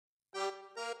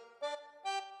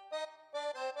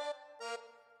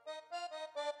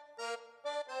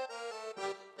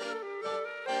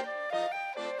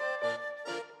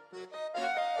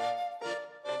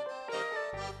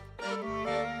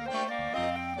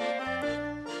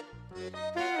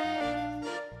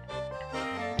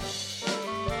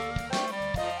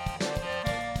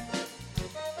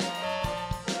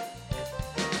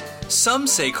Some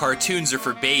say cartoons are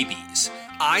for babies.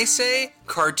 I say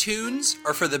cartoons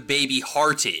are for the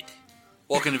baby-hearted.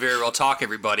 Welcome to Very Real Talk,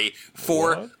 everybody,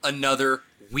 for another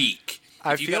week.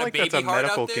 I feel like that's a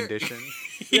medical condition.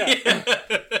 Yeah.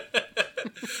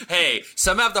 Hey,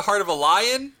 some have the heart of a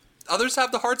lion, others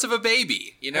have the hearts of a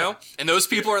baby, you know? And those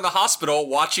people are in the hospital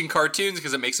watching cartoons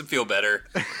because it makes them feel better.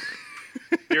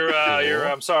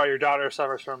 I'm sorry, your daughter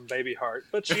suffers from baby heart,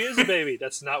 but she is a baby.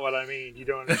 That's not what I mean. You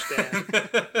don't understand.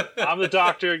 I'm the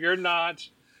doctor, you're not.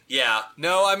 Yeah,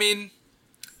 no, I mean,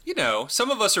 you know,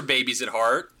 some of us are babies at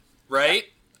heart, right?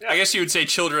 Yeah. I guess you would say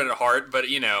children at heart, but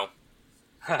you know.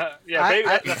 Baby,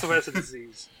 that's the way it's a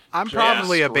disease. I'm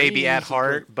probably a baby at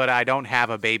heart, but I don't have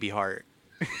a baby heart.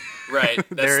 Right,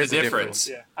 that's the difference.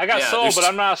 Yeah. I got soul, but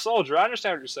I'm not a soldier. I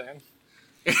understand what you're saying.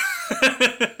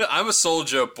 I'm a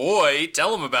soldier boy.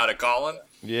 Tell him about it, Colin.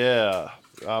 Yeah,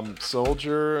 I'm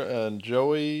soldier, and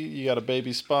Joey, you got a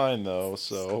baby spine though,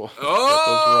 so get those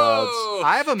rods.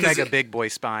 I have a mega big boy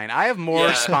spine. I have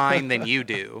more spine than you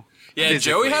do. Yeah,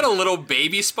 physically. Joey had a little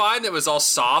baby spine that was all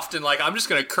soft and like, I'm just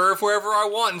gonna curve wherever I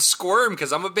want and squirm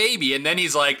because I'm a baby. And then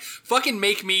he's like, fucking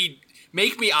make me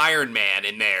Iron Man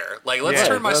in there. Like, let's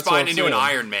turn my spine into an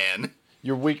Iron Man.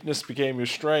 Your weakness became your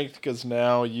strength because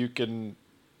now you can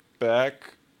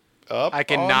back up. I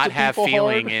cannot have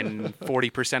feeling in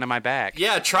 40% of my back.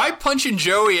 Yeah, try punching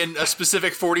Joey in a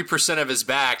specific 40% of his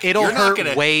back. It'll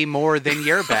hurt way more than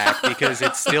your back because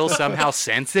it's still somehow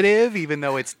sensitive, even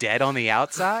though it's dead on the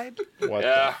outside. What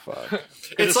the fuck?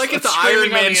 It's like if the Iron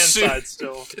Man suit.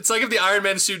 It's like if the Iron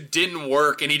Man suit didn't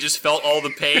work and he just felt all the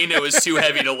pain. It was too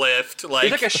heavy to lift. Like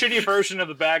he's like a shitty version of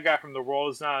the bad guy from The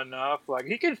World Is Not Enough. Like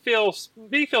he feels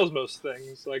most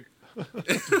things. Like.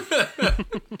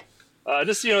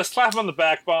 Just slap him on the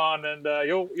back, Bond, and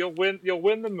you'll win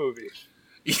the movie.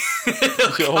 He'll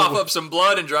cough up some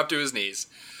blood and drop to his knees.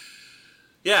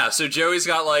 Yeah, so Joey's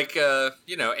got like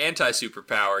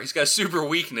anti-superpower. He's got super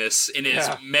weakness in his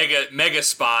mega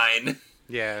spine.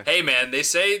 Yeah. Hey man, they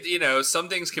say some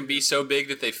things can be so big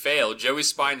that they fail. Joey's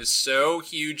spine is so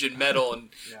huge and metal and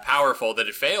powerful that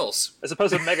it fails. As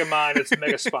opposed to Mega Mind, it's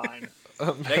Mega Spine.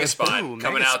 Mega Spine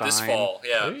coming out this fall.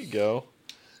 Yeah. There you go.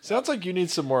 Sounds like you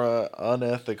need some more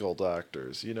unethical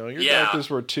doctors. You know, your doctors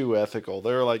were too ethical.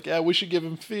 They were like, we should give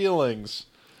him feelings.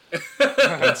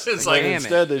 It's like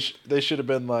instead they should have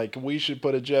been like, we should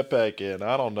put a jetpack in.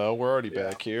 I don't know. We're already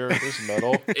back here. There's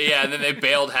metal. Yeah, and then they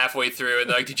bailed halfway through and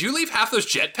they're like, did you leave half those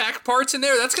jetpack parts in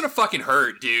there? That's gonna fucking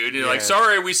hurt, dude. And you're like,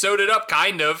 sorry, we sewed it up,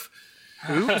 kind of.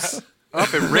 Oops.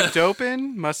 It ripped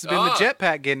open. Must have been the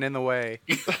jetpack getting in the way.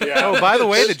 Yeah. Oh, by the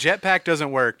way, the jetpack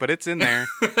doesn't work, but it's in there.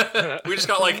 We just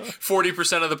got like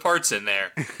 40% of the parts in there.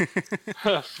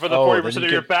 For the 40%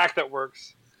 of your back that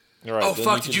works. Right, oh,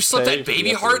 fuck, did you slip that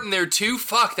baby heart in there, too?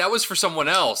 Fuck, that was for someone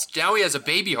else. Now he has a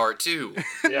baby heart, too.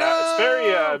 Yeah,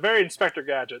 it's very Inspector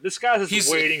Gadget. This guy's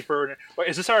just waiting for... Wait,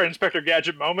 is this our Inspector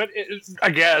Gadget moment?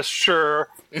 I guess, sure.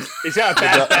 He's got a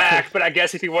bad back, but I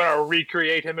guess if you want to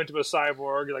recreate him into a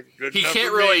cyborg, you're like, good he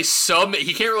can't really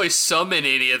summon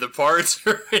any of the parts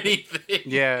or anything.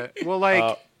 Yeah, well,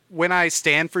 like... when I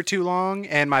stand for too long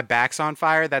and my back's on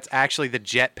fire, that's actually the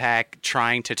jetpack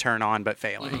trying to turn on but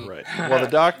failing. Right. Well, the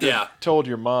doctor told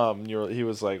your mom, he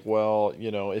was like, well,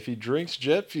 if he drinks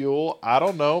jet fuel, I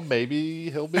don't know, maybe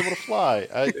he'll be able to fly.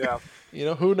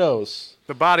 Who knows?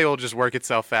 The body will just work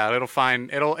itself out.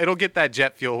 It'll get that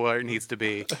jet fuel where it needs to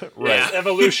be. Right. Yeah.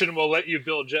 Evolution will let you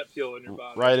build jet fuel in your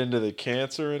body. Right into the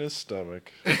cancer in his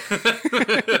stomach.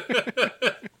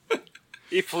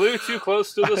 He flew too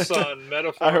close to the sun,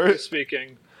 metaphorically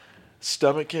speaking.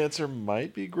 Stomach cancer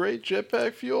might be great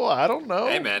jetpack fuel. I don't know.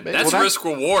 Hey, man, that's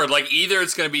risk-reward. Like, either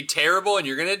it's going to be terrible and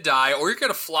you're going to die, or you're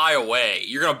going to fly away.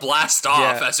 You're going to blast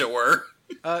off, as it were.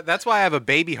 That's why I have a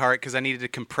baby heart, because I needed to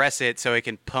compress it so it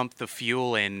can pump the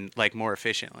fuel in, like, more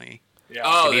efficiently. Yeah.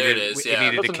 Oh, there it is. It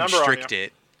needed to constrict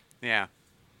it. Yeah.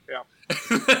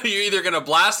 You're either going to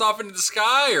blast off into the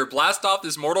sky or blast off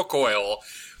this mortal coil.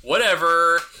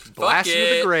 Whatever. Blast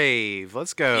into the grave.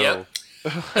 Let's go. Yep.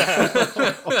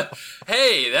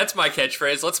 Hey, that's my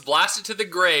catchphrase. Let's blast it to the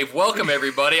grave. Welcome,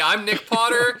 everybody. I'm Nick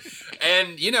Potter,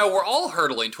 and, we're all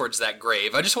hurtling towards that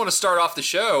grave. I just want to start off the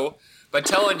show by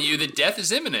telling you that death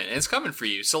is imminent, and it's coming for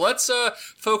you. So let's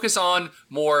focus on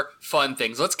more fun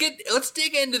things. Let's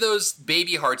dig into those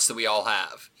baby hearts that we all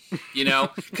have,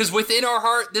 Because within our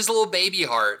heart, there's a little baby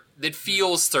heart that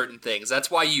feels certain things. That's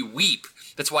why you weep.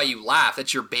 That's why you laugh.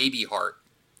 That's your baby heart.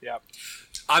 Yeah.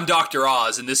 I'm Dr.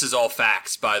 Oz, and this is all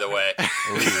facts, by the way.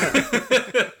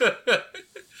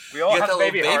 We all have that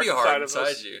baby heart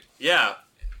inside you. Yeah,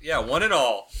 one and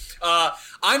all.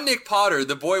 I'm Nick Potter,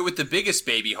 the boy with the biggest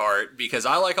baby heart, because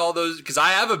I like all those. Because I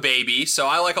have a baby, so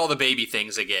I like all the baby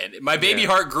things again. My baby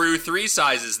heart grew 3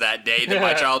 sizes that day that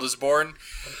my child was born.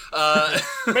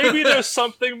 Maybe there's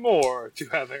something more to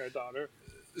having a daughter.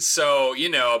 So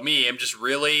me, I'm just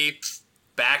really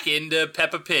back into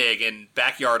Peppa Pig and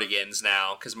backyardigans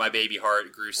now because my baby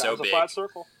heart grew so big. A flat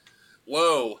circle.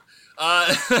 Whoa.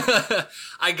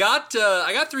 I got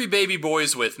 3 baby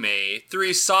boys with me.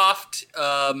 3 soft,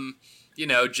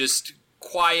 just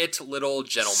quiet little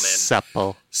gentlemen.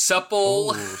 Supple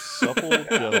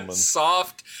gentlemen.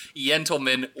 Soft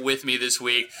gentlemen with me this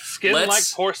week. Skin like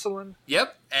porcelain.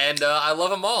 Yep, and I love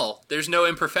them all. There's no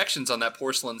imperfections on that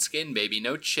porcelain skin, baby.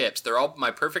 No chips. They're all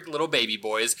my perfect little baby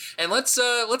boys. And let's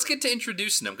get to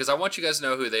introducing them because I want you guys to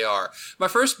know who they are. My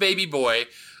first baby boy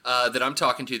that I'm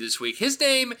talking to this week, his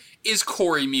name is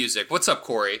Corey Music. What's up,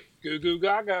 Corey? Goo goo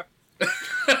gaga.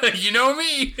 You know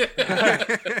me. Living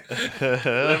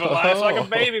life like a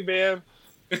baby, man.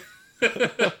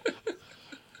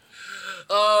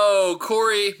 Oh,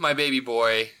 Corey, my baby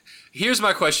boy. Here's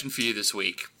my question for you this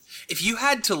week. If you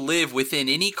had to live within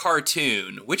any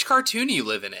cartoon, which cartoon are you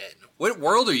living in? What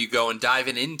world are you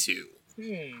diving into?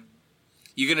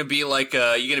 You gonna be like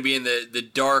you gonna be in the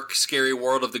dark, scary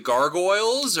world of the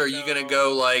gargoyles, or are you gonna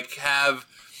go like have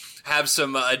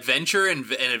some adventure and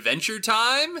adventure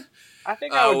time? I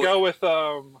think I would go with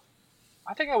I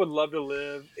think I would love to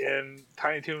live in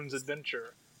Tiny Toons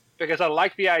Adventure because I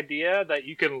like the idea that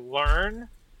you can learn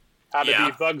how to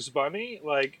be Bugs Bunny.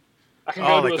 Like I can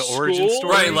go to a school, origin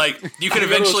story, right? Like you can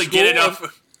eventually get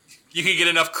enough. You can get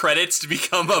enough credits to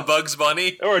become a Bugs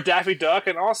Bunny or a Daffy Duck,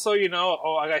 and also I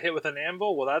got hit with an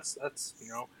anvil. Well, that's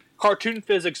cartoon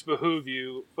physics behoove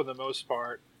you for the most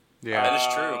part. Yeah, that is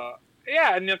true.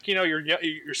 Yeah, and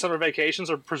your summer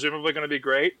vacations are presumably going to be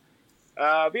great.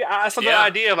 I love that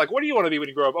idea of like, what do you want to be when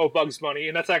you grow up? Oh, Bugs Bunny,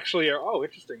 and that's actually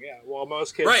interesting. Yeah, well,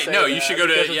 most kids say no, you should go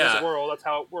to this world. That's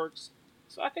how it works.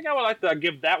 So I think I would like to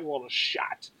give that world a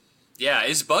shot. Yeah,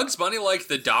 is Bugs Bunny like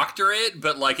the doctorate?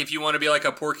 But like, if you want to be like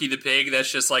a Porky the Pig,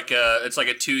 that's just like it's like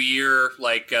a 2-year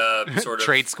sort of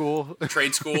trade school.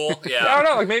 Yeah, I don't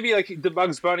know. Like maybe like the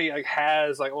Bugs Bunny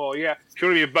has like, well, yeah, if you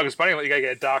want to be a Bugs Bunny, you gotta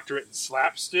get a doctorate in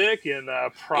slapstick and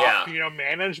prop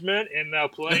management and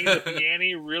playing the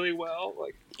piano really well,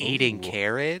 like eating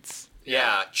carrots.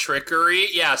 Yeah, trickery.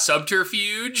 Yeah,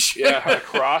 subterfuge. Yeah,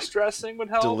 cross-dressing would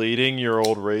help. Deleting your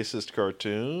old racist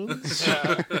cartoons.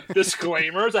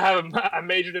 Disclaimers. I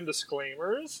majored in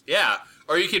disclaimers. Yeah,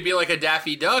 or you could be like a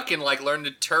Daffy Duck and like learn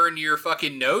to turn your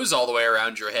fucking nose all the way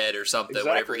around your head or something.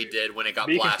 Exactly. Whatever he did when it got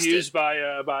blasted. Be confused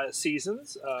by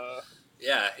seasons.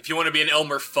 Yeah, if you want to be an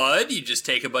Elmer Fudd, you just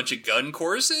take a bunch of gun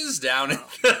courses down at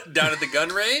the gun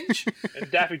range. And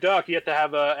Daffy Duck, you have to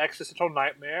have an existential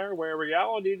nightmare where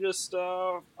reality just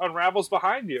unravels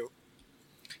behind you.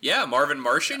 Yeah, Marvin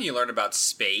Martian, you learn about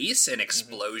space and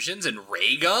explosions and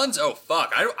ray guns. Oh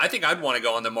fuck, I think I'd want to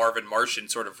go on the Marvin Martian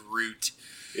sort of route.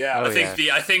 Yeah, I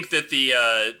think that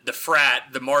the frat,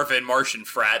 the Marvin Martian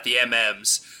frat, the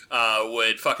MMs,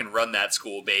 would fucking run that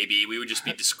school, baby. We would just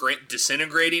be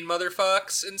disintegrating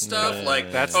motherfucks and stuff. Yeah.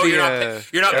 Like, that's you're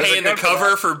not paying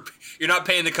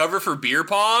the cover for beer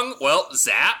pong. Well,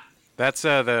 zap. That's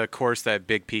the course that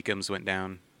Big Peekums went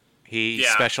down. He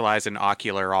specialized in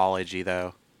ocularology,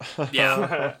 though.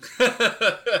 Yeah.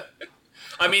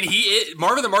 I mean,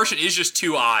 Marvin the Martian is just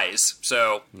 2 eyes,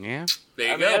 so yeah.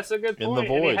 There you go. That's a good point. In the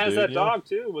void, and he has that dog dog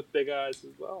too with big eyes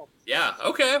as well. Yeah.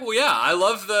 Okay. Well, yeah. I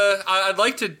love I'd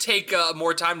like to take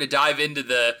more time to dive into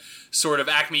the sort of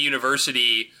Acme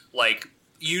University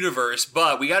universe,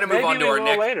 but we got to move on to our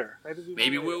next.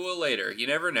 Maybe we will later. You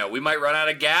never know. We might run out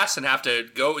of gas and have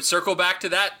to circle back to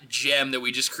that gem that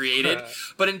we just created.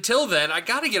 But until then, I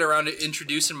got to get around to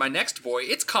introducing my next boy.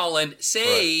 It's Colin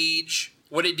Sage. Right.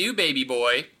 What it do, baby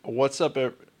boy? What's up,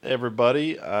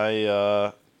 everybody?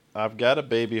 I've got a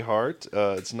baby heart.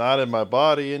 It's not in my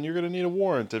body, and you're going to need a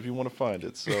warrant if you want to find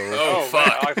it. So. Oh, fuck.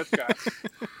 Man, I like this guy.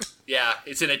 Yeah,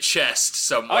 it's in a chest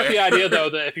somewhere. I like the idea, though,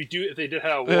 that if they did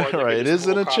have a warrant, right, it is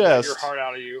in a chest. Your heart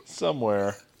out of you.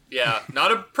 Somewhere. Yeah,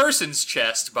 not a person's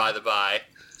chest, by the by.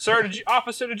 Sir,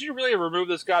 officer, did you really remove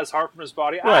this guy's heart from his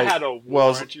body? Right. I had a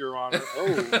warrant, Your Honor.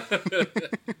 Oh.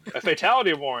 A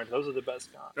fatality warrant. Those are the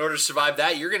best kinds. In order to survive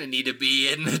that, you're going to need to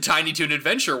be in the Tiny Toon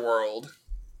Adventure world.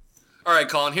 All right,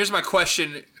 Colin, here's my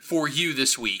question for you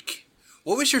this week.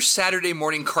 What was your Saturday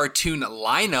morning cartoon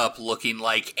lineup looking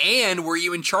like, and were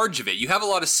you in charge of it? You have a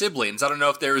lot of siblings. I don't know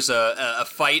if there's a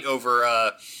fight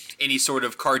over any sort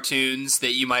of cartoons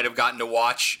that you might have gotten to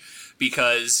watch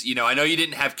because, you know, I know you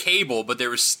didn't have cable, but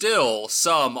there was still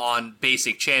some on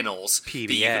basic channels PBS.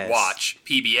 that you could watch.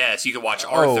 PBS, you could watch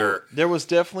Arthur. There was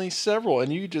definitely several,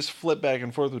 and you just flip back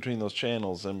and forth between those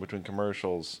channels and between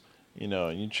commercials. You know,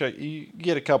 and you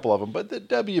get a couple of them, but the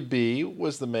WB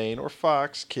was the main, or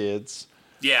Fox Kids.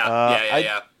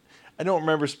 Yeah. I don't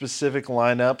remember specific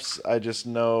lineups. I just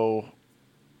know,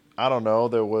 I don't know,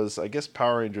 there was, I guess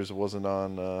Power Rangers wasn't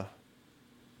on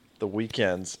the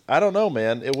weekends. I don't know,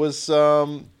 man. It was,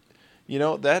 you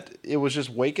know, it was just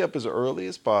wake up as early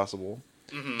as possible,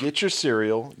 get your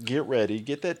cereal, get ready,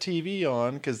 get that TV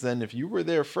on, because then if you were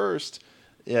there first,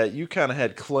 yeah, you kind of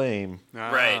had claim.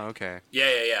 Right. Okay.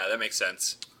 Yeah. That makes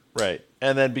sense. Right.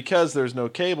 And then because there's no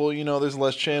cable, you know, there's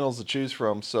less channels to choose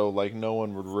from, so, like, no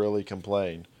one would really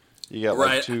complain. You got,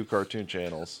 like, 2 cartoon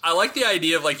channels. I like the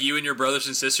idea of, like, you and your brothers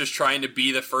and sisters trying to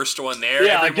be the first one there.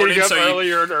 Yeah, every like morning, getting up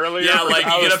earlier and earlier. Yeah, like,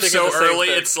 you get up so early,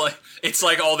 thing. it's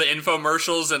like all the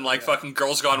infomercials and, like, fucking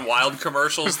Girls Gone Wild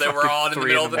commercials that were on in the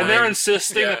middle of the night. And they're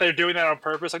insisting that they're doing that on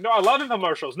purpose. Like, no, I love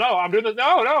infomercials. No, I'm doing this. No,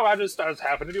 I just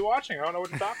happen to be watching. I don't know what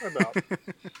you're talking about.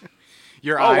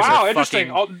 Your eyes are interesting.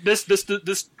 fucking...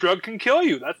 This drug can kill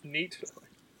you. That's neat.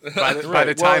 By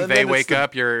the time they wake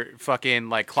up, you're fucking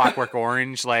like Clockwork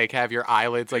Orange, like have your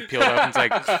eyelids like peeled up. And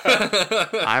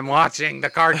it's like, I'm watching the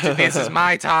cartoon. This is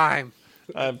my time.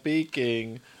 I'm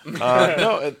peeking.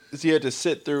 No, so you had to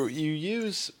sit through.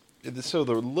 So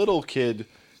the little kid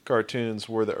cartoons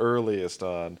were the earliest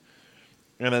on.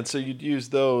 And then so you'd use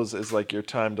those as like your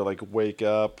time to like wake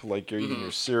up, like you're eating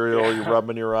your cereal, you're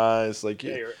rubbing your eyes, like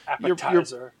your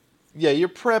appetizer. You're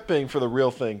prepping for the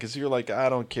real thing because you're like, I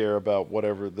don't care about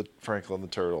whatever the Franklin the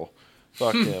Turtle,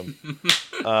 fuck him.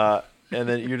 And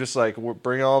then you're just like,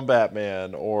 bring on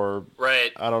Batman or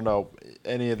I don't know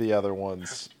any of the other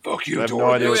ones. Fuck you, I have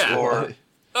no idea.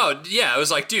 Oh yeah, it was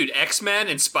like, dude, X-Men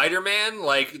and Spider-Man,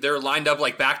 like they're lined up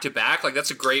like back to back. Like that's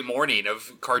a great morning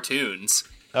of cartoons.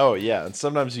 Oh yeah, and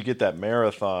sometimes you get that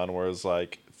marathon where it's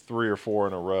like 3 or 4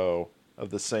 in a row of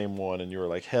the same one, and you were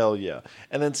like, hell yeah.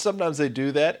 And then sometimes they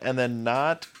do that and then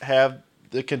not have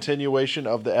the continuation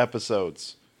of the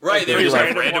episodes. Right, they were just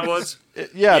like random ones.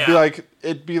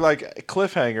 It'd be like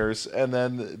cliffhangers, and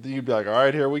then you'd be like, all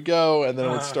right, here we go, and then it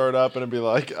would start up, and it'd be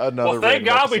like another. Well, thank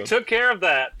God episode. we took care of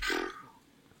that.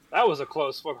 That was a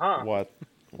close one, huh?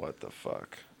 What the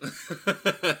fuck?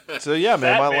 So yeah,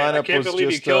 man, my lineup was just. I can't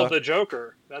believe you killed the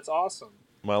Joker. That's awesome.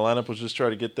 My lineup was just try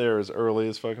to get there as early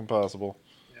as fucking possible.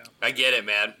 Yeah. I get it,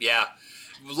 man. Yeah.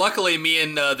 Luckily, me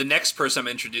and the next person I'm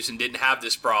introducing didn't have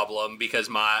this problem because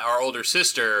our older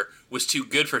sister was too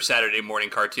good for Saturday morning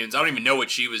cartoons. I don't even know what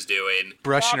she was doing.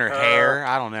 Brushing her hair.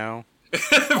 I don't know.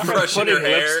 Brushing her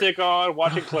hair. Lipstick on,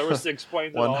 watching Clarissa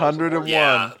Explains It All. 101.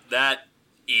 Yeah, that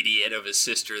idiot of a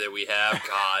sister that we have.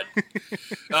 God.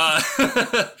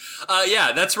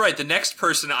 Yeah, that's right. The next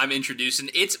person I'm introducing,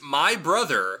 it's my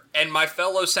brother and my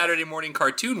fellow Saturday morning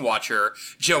cartoon watcher,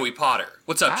 Joey Potter.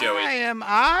 What's up, Joey? I am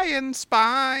Iron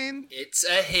Spine. It's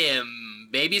a him,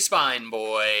 baby spine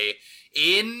boy,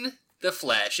 in the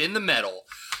flesh, in the metal.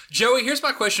 Joey, here's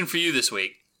my question for you this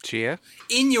week. Chia?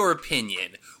 In your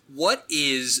opinion, what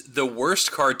is the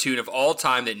worst cartoon of all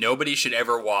time that nobody should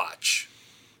ever watch?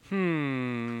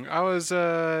 I was,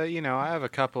 I have a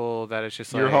couple that it's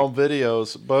just like... Your home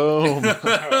videos. Boom.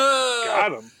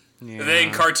 Got them. Yeah. They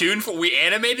in cartoon? We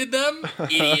animated them?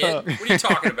 Idiot. What are you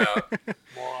talking about?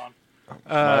 Moron.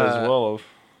 Might as well have.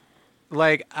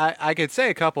 Like, I could say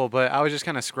a couple, but I was just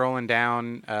kind of scrolling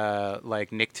down,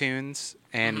 like, Nicktoons,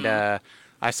 and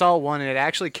I saw one, and it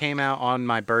actually came out on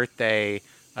my birthday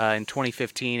in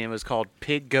 2015. It was called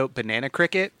Pig, Goat, Banana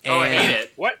Cricket. Oh, I hate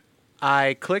it. What?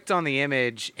 I clicked on the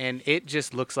image, and it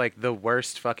just looks like the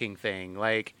worst fucking thing.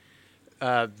 Like,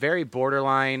 very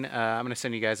borderline. I'm going to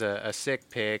send you guys a sick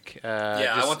pic.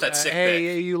 I want that sick pic.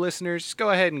 Hey, you listeners, just go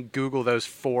ahead and Google those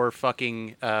 4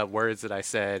 fucking words that I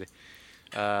said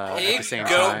at the same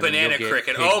Pig, goat, time. banana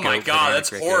cricket. Oh, my God,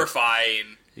 that's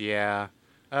horrifying. Yeah.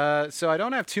 So I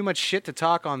don't have too much shit to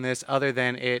talk on this other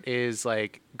than it is,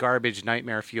 like, garbage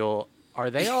nightmare fuel.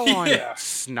 Are they all on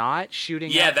snot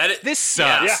shooting out? This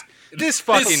sucks. Yeah. This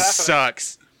fucking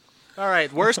sucks. All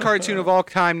right, worst cartoon of all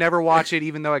time. Never watch it,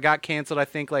 even though it got canceled, I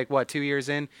think, 2 years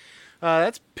in.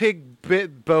 That's Pig,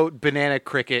 Boat, Banana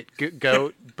Cricket,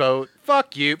 Goat, Boat.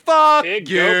 Fuck you. Fuck Pig,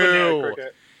 you. Goat, Banana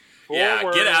Cricket.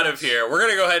 Get out of here. We're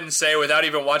going to go ahead and say, without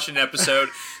even watching an episode,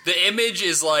 the image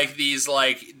is like these,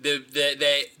 like,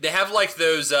 they have, like,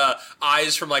 those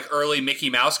eyes from, like, early Mickey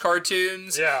Mouse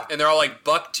cartoons. Yeah. And they're all, like,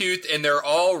 buck-toothed, and they're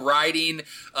all riding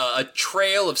a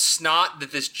trail of snot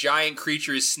that this giant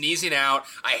creature is sneezing out.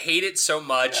 I hate it so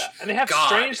much. Yeah. And they have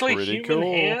strangely human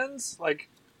hands. Like,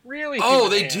 Really? Oh,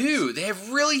 they do. They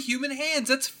have really human hands.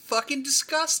 That's fucking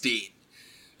disgusting.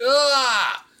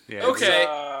 Ah. Yeah, okay.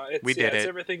 We did it.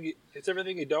 It's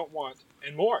everything you don't want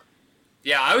and more.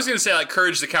 Yeah, I was gonna say like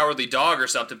Courage the Cowardly Dog or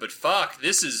something, but fuck,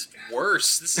 this is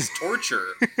worse. This is torture.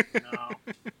 No.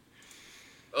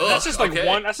 Ugh, that's just like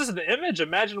one. That's just an image.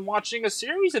 Imagine watching a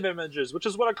series of images, which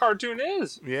is what a cartoon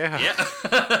is. Yeah.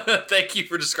 Thank you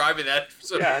for describing that.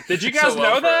 Yeah. Did you guys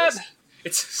know that?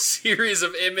 It's a series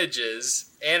of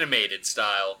images, animated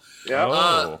style.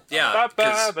 Yeah. Yeah.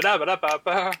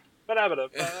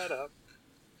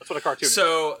 That's what a cartoon is.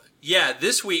 So, yeah,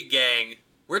 this week, gang,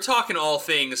 we're talking all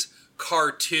things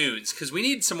cartoons, because we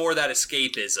need some more of that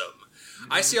escapism.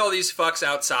 I see all these fucks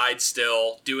outside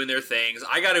still doing their things.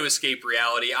 I got to escape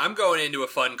reality. I'm going into a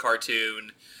fun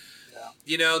cartoon. Yeah.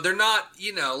 You know, they're not,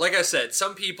 you know, like I said,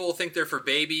 some people think they're for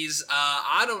babies.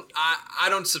 I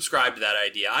don't subscribe to that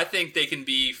idea. I think they can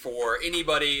be for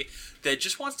anybody that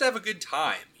just wants to have a good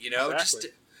time, you know? Exactly.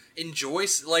 Just enjoy,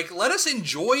 like, let us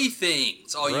enjoy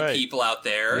things, all you people out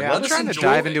there. Yeah, I'm trying to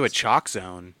dive into a chalk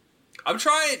zone. I'm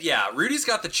trying, Rudy's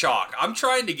got the chalk. I'm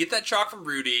trying to get that chalk from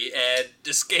Rudy and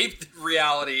escape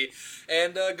reality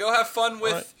and go have fun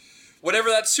with whatever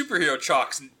that superhero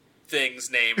chalk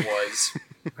thing's name was.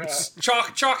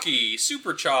 Chalky,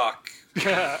 Super Chalk.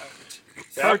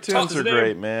 Cartoons are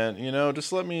great, man. You know,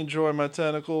 just let me enjoy my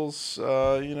tentacles.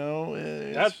 You know,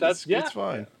 it's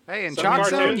fine. Hey, in Chalk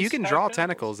Zone, you can draw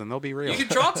tentacles and they'll be real. You can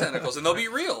draw tentacles and they'll be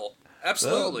real.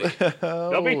 Absolutely.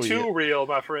 They'll be too real,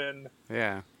 my friend.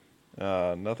 Yeah.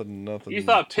 Nothing. You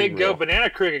thought Pig Go Banana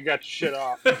Cricket got your shit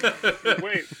off.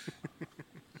 Wait.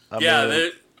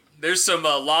 There's some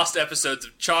lost episodes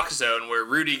of Chalk Zone where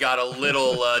Rudy got a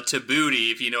little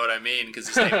Tabooty, if you know what I mean, because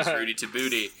his name is Rudy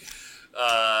Tabooty.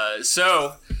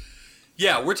 So,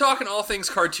 we're talking all things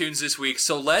cartoons this week,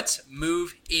 so let's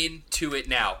move into it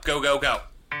now. Go, go, go.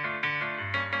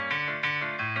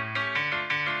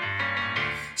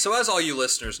 So as all you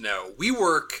listeners know, we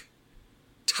work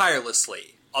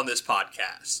tirelessly on this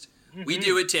podcast. Mm-hmm. We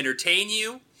do it to entertain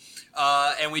you,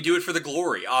 and we do it for the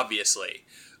glory, obviously.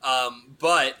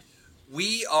 But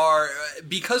we are,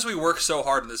 because we work so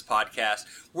hard on this podcast,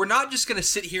 we're not just going to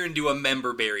sit here and do a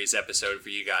Member Berries episode for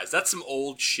you guys. That's some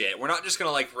old shit. We're not just going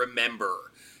to, like,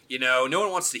 remember. You know, no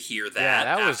one wants to hear that. Yeah,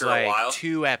 that was like a while.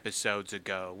 2 episodes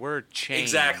ago. We're changed.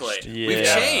 Exactly. Yeah. We've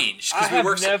changed. I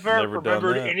have never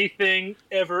remembered anything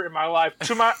ever in my life,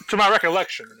 to my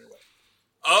recollection, anyway.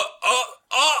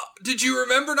 Did you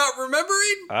remember not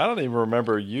remembering? I don't even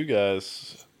remember you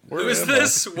guys. Who is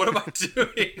this? What am I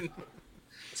doing?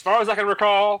 As far as I can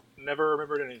recall, never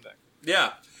remembered anything.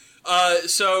 Yeah.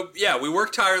 We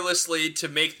worked tirelessly to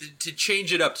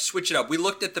change it up, to switch it up. We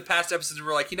looked at the past episodes and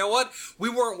we're like, you know what? We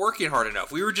weren't working hard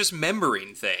enough. We were just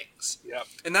membering things. Yep.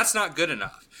 And that's not good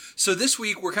enough. So this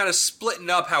week we're kind of splitting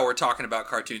up how we're talking about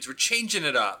cartoons. We're changing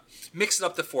it up, mixing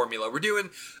up the formula. We're doing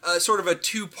sort of a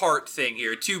 2-part thing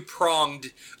here,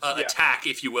 2-pronged attack,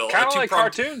 if you will. Kind of like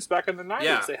cartoons back in the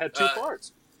 90s. They had 2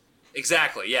 parts.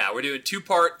 Exactly, yeah. We're doing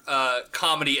 2-part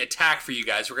comedy attack for you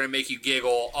guys. We're going to make you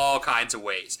giggle all kinds of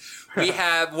ways.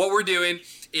 What we're doing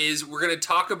is we're going to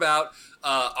talk about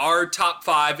our top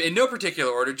 5 in no particular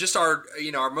order, just our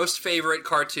most favorite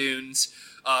cartoons.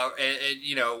 And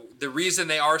the reason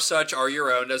they are such are your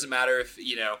own. Doesn't matter if,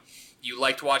 you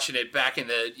liked watching it back in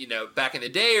the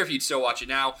day or if you'd still watch it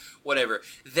now, whatever.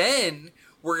 Then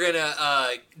we're going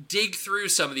to dig through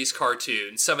some of these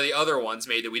cartoons, some of the other ones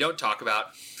maybe that we don't talk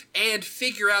about, and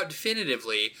figure out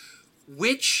definitively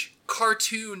which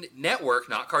Cartoon Network,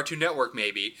 not Cartoon Network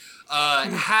maybe,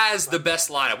 has the best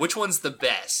lineup. Which one's the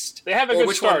best? They have a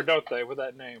good start, don't they, with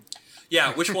that name?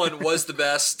 Yeah, which one was the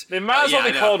best? They might as well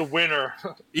be called Winner.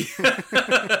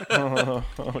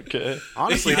 Okay.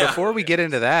 Honestly, before we get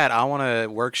into that, I want to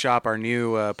workshop our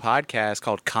new podcast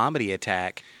called Comedy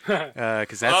Attack,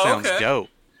 because that sounds dope.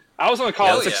 I was going to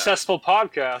call it Successful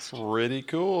Podcast. Pretty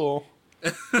cool.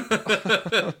 I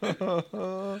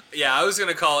was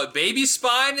gonna call it Baby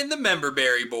Spine and the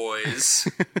Memberberry Boys.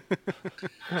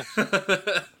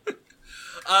 We're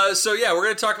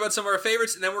gonna talk about some of our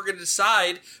favorites, and then we're gonna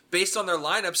decide based on their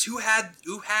lineups who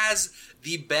has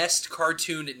the best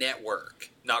Cartoon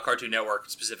Network, not Cartoon Network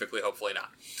specifically. Hopefully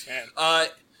not.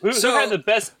 Who had the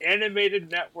best animated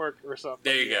network or something?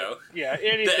 There you go. Yeah,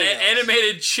 anything. The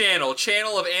animated channel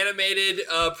of animated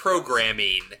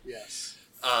programming. Yes.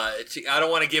 I don't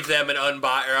want to give them I don't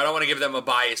want to give them a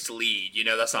biased lead.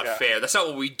 That's not fair. That's not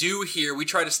what we do here. We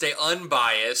try to stay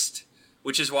unbiased,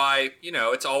 which is why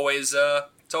it's always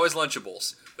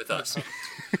Lunchables with us. It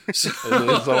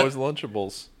is always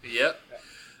Lunchables. Yep.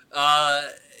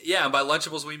 Yeah, and by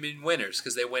Lunchables we mean winners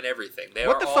because they win everything.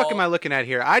 What the fuck am I looking at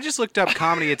here? I just looked up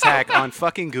Comedy Attack on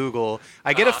fucking Google.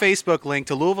 I get a Facebook link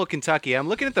to Louisville, Kentucky. I'm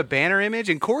looking at the banner image,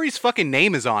 and Corey's fucking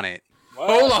name is on it. What?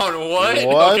 Hold on, what?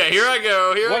 Okay, here I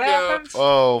go. What happened?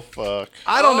 Oh, fuck.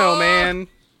 I don't know, man.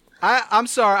 I'm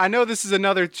sorry. I know this is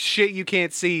another shit you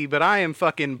can't see, but I am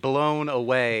fucking blown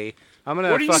away. I'm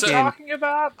gonna what are you talking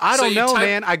about? I don't know,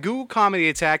 man. I Googled Comedy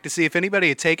Attack to see if anybody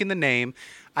had taken the name.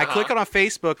 I click on a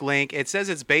Facebook link. It says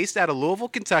it's based out of Louisville,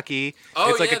 Kentucky.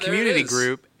 It's like a community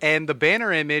group, and the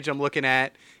banner image I'm looking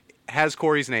at has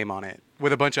Corey's name on it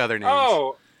with a bunch of other names.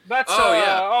 Oh, that's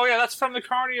that's from the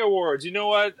Carney Awards. You know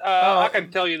what? I can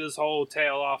tell you this whole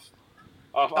tale off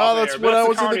that's when I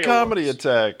was in the Comedy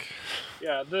Attack.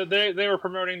 Yeah, they were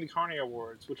promoting the Carney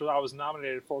Awards, which I was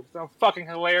nominated for. It's fucking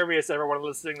hilarious, everyone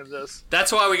listening to this.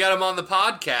 That's why we got him on the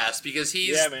podcast, because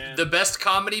he's the best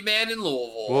comedy man in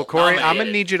Louisville. Well, Corey, I'm going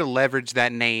to need you to leverage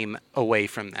that name away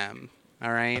from them,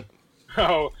 all right?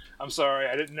 Oh, I'm sorry.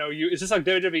 I didn't know you. Is this like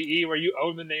WWE where you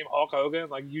own the name Hulk Hogan?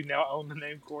 Like, you now own the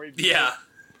name Corey? Yeah.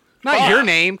 Not your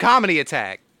name, Comedy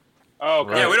Attack. Oh,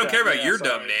 right. Yeah, we don't care about your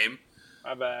dumb name.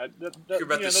 My bad. Care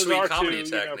about the sweet Comedy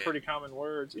Attack name. Pretty common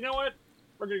words. You know what?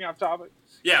 We're getting off topic.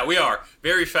 Yeah, we are.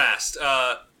 Very fast.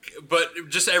 But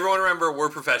just everyone remember, we're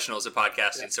professionals at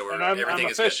podcasting, so I'm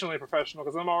officially professional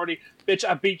because I'm already... Bitch,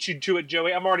 I beat you to it,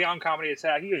 Joey. I'm already on Comedy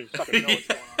Attack. You didn't fucking know what's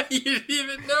going on. You didn't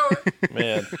even know it.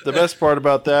 Man, the best part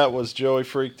about that was Joey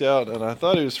freaked out, and I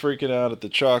thought he was freaking out at the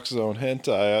Chalk Zone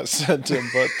hentai I sent him,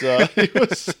 but he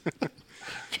was...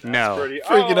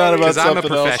 freaking out about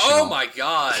something else. Oh my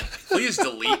god. Please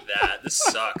delete that. This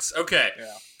sucks. Okay. Yeah.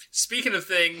 Speaking of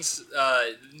things,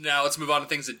 now let's move on to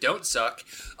things that don't suck.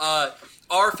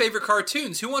 Our favorite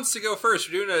cartoons. Who wants to go first?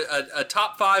 We're doing a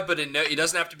top 5, but it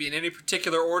doesn't have to be in any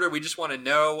particular order. We just want to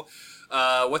know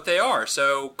what they are.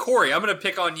 So, Corey, I'm going to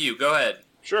pick on you. Go ahead.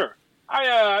 Sure.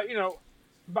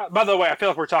 By the way, I feel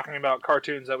like we're talking about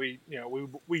cartoons that we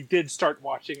did start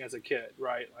watching as a kid,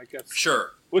 right? Like that's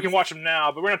sure. We can watch them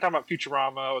now, but we're not talking about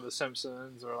Futurama or The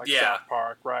Simpsons or South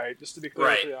Park, right? Just to be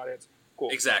clear to the audience.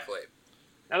 Cool. Exactly.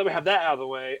 Now that we have that out of the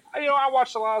way, I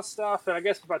watched a lot of stuff, and I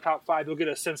guess with my top 5, you'll get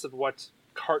a sense of what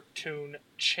cartoon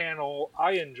channel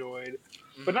I enjoyed.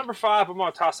 Mm-hmm. But number 5, I'm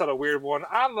going to toss out a weird one.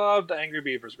 I loved the Angry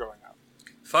Beavers growing up.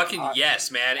 Fucking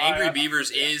yes, man. Angry Beavers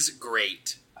is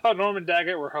great. I thought Norm and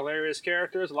Daggett were hilarious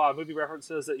characters. A lot of movie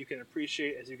references that you can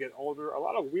appreciate as you get older. A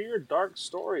lot of weird, dark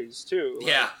stories, too.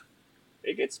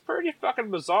 It gets pretty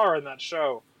fucking bizarre in that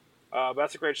show. But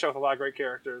that's a great show with a lot of great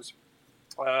characters.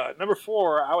 Number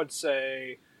 4, I would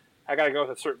say I gotta go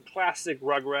with a certain classic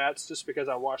Rugrats, just because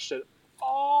I watched it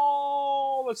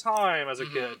all the time as a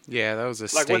kid. Yeah, that was a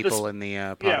staple in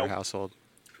the Potter household.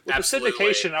 With the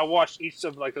syndication, I watched each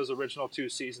of those original 2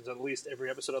 seasons, at least every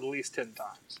episode, at least 10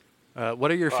 times. What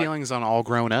are your feelings on All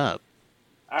Grown Up?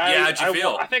 How'd you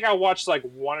feel? I think I watched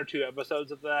 1 or 2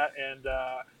 episodes of that, and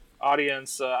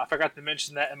audience, I forgot to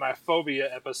mention that in my phobia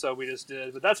episode we just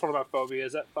did, but that's one of my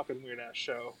phobias, that fucking weird-ass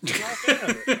show.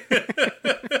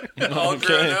 All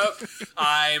Grown Up,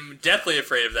 I'm deathly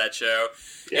afraid of that show.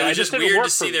 Yeah, it was just weird to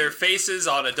see their faces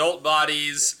on adult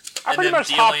bodies. I pretty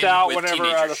much hopped out whenever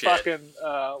the fucking,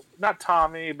 not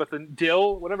Tommy, but the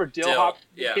Dill, whenever Dill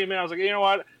came in, I was like, you know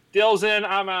what, Dill's in,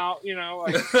 I'm out,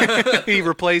 He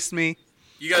replaced me.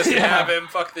 You guys can have him.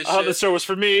 Fuck this shit. This show was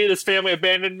for me. This family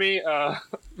abandoned me.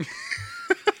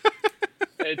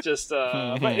 It just,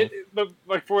 but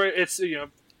for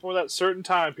that certain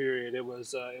time period, it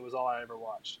was all I ever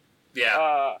watched. Yeah.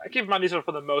 I keep in mind these are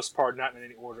for the most part not in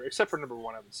any order, except for number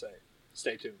 1. I would say,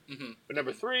 Stay Tuned. Mm-hmm. But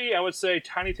number 3, I would say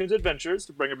Tiny Toons Adventures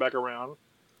to bring it back around.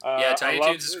 Tiny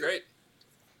Toons is great.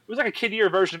 It was like a kiddier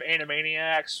version of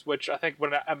Animaniacs, which I think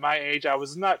at my age I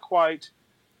was not quite.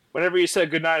 Whenever you said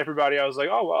goodnight, everybody, I was like,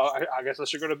 oh, well, I guess I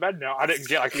should go to bed now. I didn't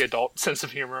get the adult sense of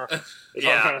humor, is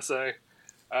what I'm trying to say.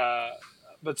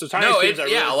 But so Tiny Toons,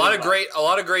 a lot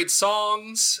of great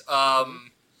songs.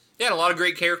 And a lot of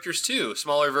great characters, too.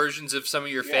 Smaller versions of some of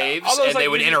your faves, and they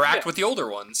would interact with the older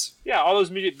ones. Yeah, all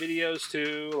those music videos,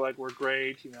 too, were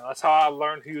great. That's how I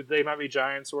learned who They Might Be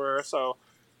Giants were. So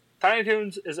Tiny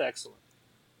Toons is excellent.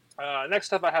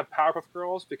 Next up, I have Powerpuff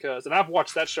Girls, and I've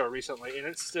watched that show recently, and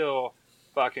it's still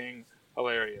fucking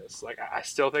hilarious. I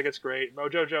still think it's great.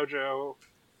 Mojo Jojo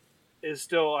is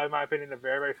still, in my opinion, a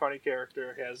very, very funny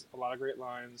character. He has a lot of great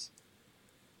lines.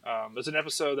 There's an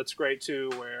episode that's great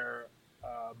too where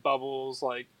Bubbles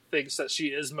thinks that she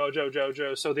is Mojo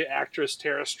Jojo, so the actress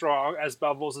Tara Strong as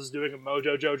Bubbles is doing a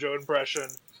Mojo Jojo impression.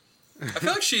 I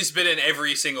feel like she's been in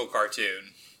every single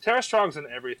cartoon. Tara Strong's in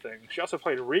everything. She also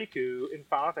played Riku in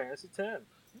Final Fantasy X.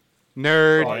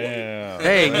 Nerd. Oh, yeah.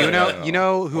 Hey, you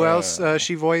know who else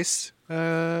she voiced?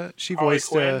 She voiced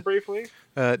Quinn briefly.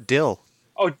 Dill.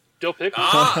 Oh, Dill Pickle.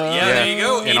 Yeah, there you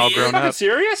go. And All Grown Up.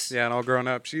 Serious? Yeah, and All Grown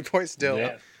Up. She voiced Dill.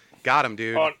 Yeah. Got him,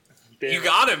 dude. Oh, you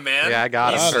got him, man. Yeah, I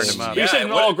got him. Turned him up. You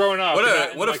said All Grown Up.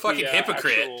 What a fucking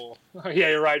hypocrite. Actual... Yeah,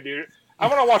 you're right, dude. I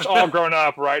want to watch All Grown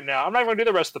Up right now. I'm not even going to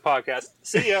do the rest of the podcast.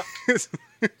 See ya.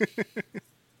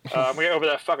 I'm going to get over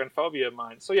that fucking phobia of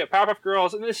mine. So yeah, Powerpuff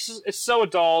Girls, and it's so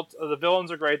adult. The villains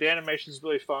are great. The animation is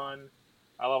really fun.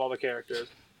 I love all the characters.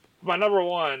 My number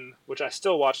one, which I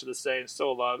still watch to this day and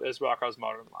still love, is Rocko's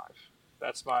Modern Life.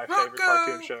 That's my favorite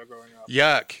cartoon show growing up.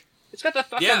 Yuck. It's got the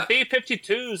fucking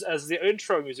B-52s as the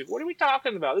intro music. What are we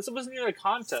talking about? This wasn't even a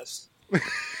contest.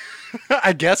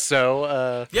 I guess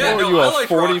so. Yeah, no, you I a like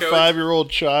 45-year-old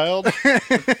child?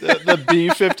 the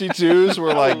B-52s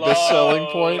were like the selling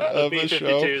point of the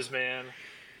show. B-52s, man.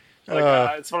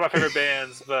 Like, it's one of my favorite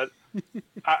bands, but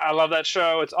I love that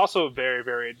show. It's also very,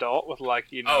 very adult with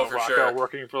Rocko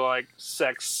working for like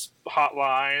sex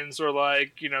hotlines or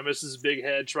like Mrs. Big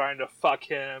Head trying to fuck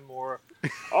him or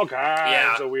all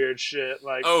kinds of weird shit.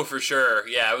 Like for sure,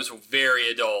 yeah, it was very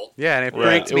adult. Yeah, and it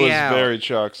freaked me out. It was very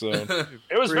Chalk Zone.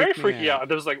 It was very freaky out.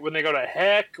 There was like when they go to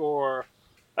Heck or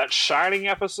that Shining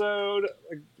episode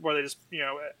where they just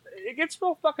it gets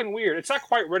real fucking weird. It's not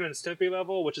quite Ren and Stimpy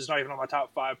level, which is not even on my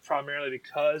top 5, primarily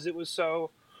because it was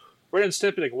so. Ren and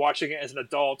Stimpy, like watching it as an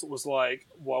adult, was like,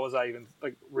 what was I even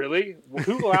like? Really?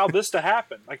 Who allowed this to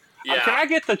happen? Like, can I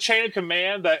get the chain of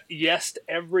command that yes to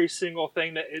every single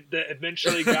thing that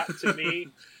eventually got to me?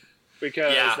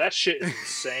 Because that shit is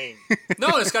insane. No,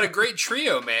 and it's got a great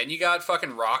trio, man. You got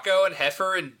fucking Rocko and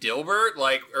Heifer and Dilbert,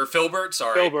 or Filbert.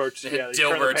 Sorry, Filbert. Yeah,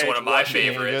 Dilbert's one of my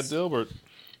favorites. Yeah, Dilbert.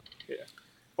 Yeah,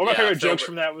 one of my favorite jokes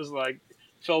from that was like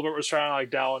Filbert was trying to like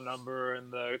dial a number,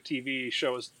 and the TV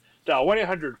show was. Dial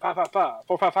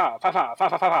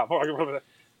 1-800-555-455-555-555.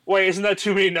 Wait, isn't that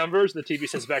too many numbers? And the TV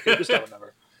says back, just dial a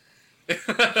number.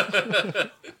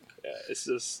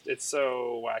 It's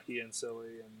so wacky and silly.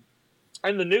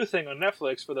 And the new thing on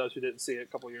Netflix, for those who didn't see it a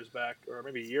couple years back, or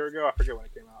maybe a year ago, I forget when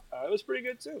it came out, it was pretty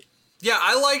good too. Yeah,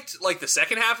 I liked the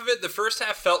second half of it. The first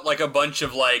half felt like a bunch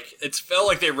of it felt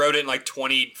like they wrote it in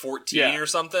 2014 or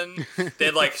something. They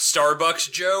had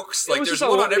Starbucks jokes. There's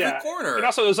one on every corner. And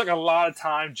also there's a lot of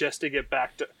time just to get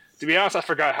back to be honest, I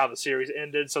forgot how the series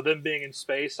ended. So them being in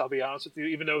space, I'll be honest with you,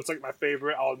 even though it's my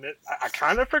favorite, I'll admit I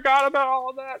kind of forgot about all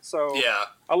of that. So yeah,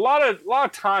 a lot of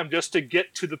time just to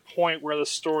get to the point where the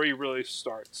story really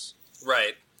starts.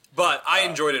 Right. But I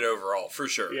enjoyed it overall, for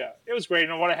sure. Yeah, it was great,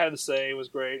 and what I had to say was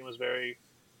great, and I was very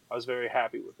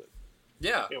happy with it.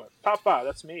 Yeah. Anyway, top 5,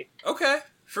 that's me. Okay,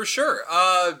 for sure.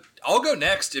 I'll go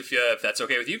next if that's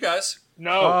okay with you guys.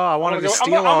 No, I wanted to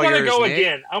steal all yours, I'm going to go Nick.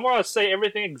 again. I'm going to say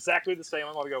everything exactly the same.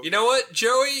 I'm going to go. You know what,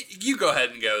 Joey? You go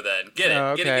ahead and go then. Get it.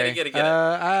 Okay. Get it.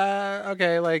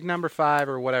 Okay, number 5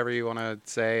 or whatever you want to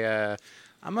say.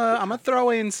 I'm gonna throw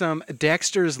in some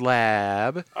Dexter's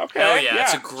Lab. Okay. Oh yeah,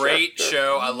 it's a great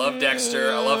show. I love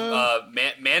Dexter. I love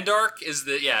Mandark is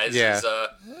his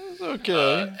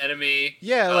enemy.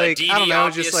 Yeah, Dee I don't know,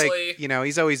 obviously. just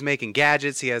he's always making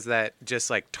gadgets. He has that just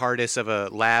TARDIS of a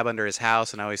lab under his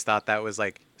house, and I always thought that was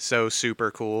so super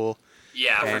cool.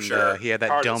 Yeah, and, for sure. He had that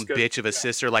TARDIS dumb good. bitch of a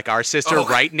sister, like our sister,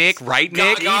 right, Nick? Right,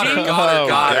 Nick? Got her, dude.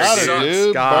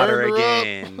 Got her Burn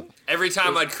again. Every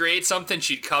time I'd create something,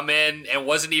 she'd come in, and it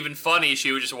wasn't even funny.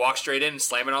 She would just walk straight in and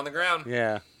slam it on the ground.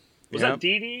 Yeah. Was that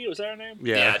Dee Dee? Was that her name?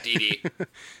 Yeah, Dee Dee.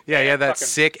 Yeah, that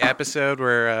sick episode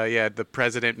where, the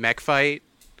president mech fight.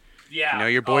 Yeah.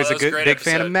 Your boy's a big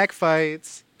fan of mech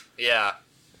fights. Yeah.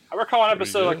 I recall an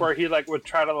episode where he would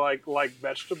try to like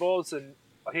vegetables, and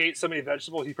he ate so many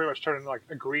vegetables he pretty much turned into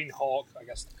a green Hulk. I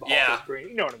guess the Hulk is green.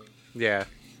 You know what I mean? Yeah.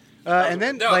 And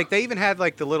then they even had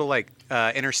the little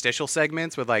interstitial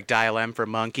segments with Dial M for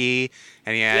Monkey,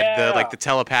 and he had the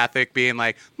telepathic being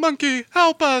Monkey,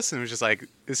 help us, and it was just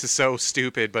this is so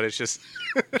stupid, but it's just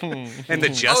and the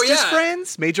Justice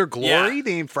Friends, Major Glory,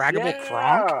 the Infraggable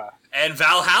Kronk, and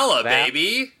Valhalla,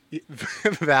 baby.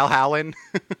 Valhallan.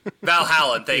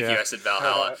 Valhallan, thank you. I said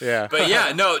Valhalla. Yeah.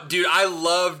 But no, dude, I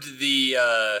loved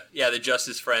the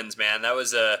Justice Friends, man. That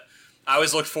was I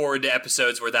always looked forward to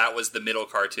episodes where that was the middle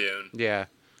cartoon. Yeah.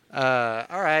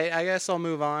 All right, I guess I'll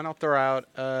move on. I'll throw out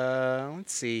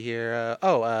let's see here.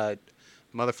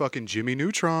 Motherfucking Jimmy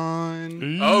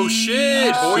Neutron. Oh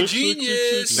shit, boy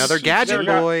genius. Another gadget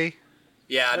boy.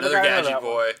 Yeah, another gadget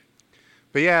boy.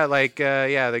 But yeah,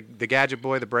 the Gadget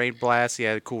Boy, the Brain Blast, he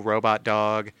had a cool robot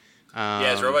dog.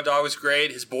 His robot dog was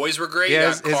great. His boys were great.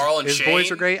 Yeah, Carl and Shane. His boys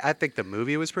were great. I think the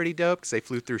movie was pretty dope because they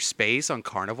flew through space on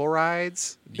carnival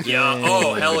rides. Yeah.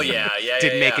 Oh, hell yeah.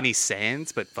 Didn't make any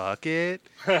sense, but fuck it.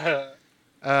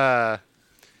 Yeah,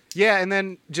 and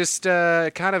then just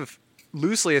kind of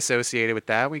loosely associated with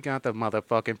that, we got the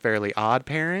motherfucking Fairly Odd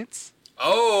Parents.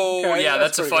 Oh, okay, yeah,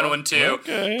 that's a fun one, too.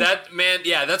 Okay. That's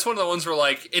one of the ones where,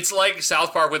 like, it's like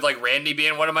South Park with, like, Randy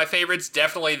being one of my favorites.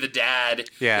 Definitely the dad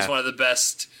is one of the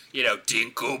best,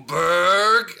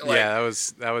 Dinkelberg. Like, yeah,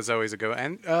 that was always a go.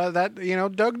 And Doug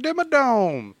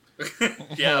Dimmadome.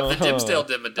 Yeah, the Dimsdale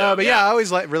Dimmadome. But I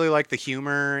always really like the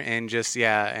humor and just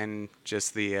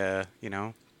the,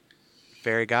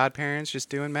 fairy godparents just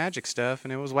doing magic stuff,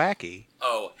 and it was wacky.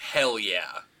 Oh, hell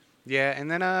yeah. Yeah, and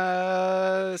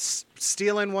then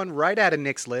stealing one right out of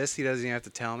Nick's list, he doesn't even have to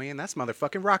tell me, and that's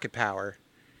motherfucking Rocket Power.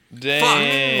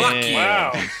 Dang. Fuck you.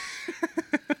 Wow.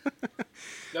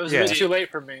 That was a bit too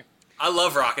late for me. I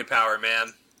love Rocket Power,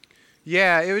 man.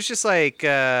 Yeah, it was just like, me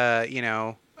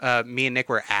and Nick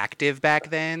were active back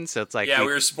then, so it's like... Yeah,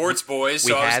 we were sports boys,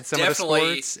 so I was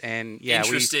definitely sports, and,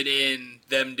 interested in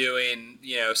them doing,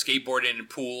 skateboarding in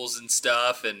pools and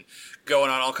stuff, and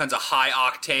going on all kinds of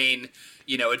high-octane...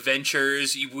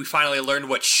 adventures. We finally learned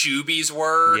what shoobies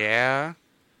were. Yeah.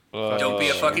 Don't be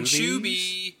a fucking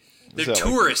shoobie. They're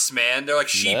tourists, man. They're like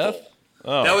sheeple.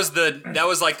 Oh. That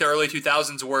was like the early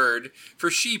 2000s word for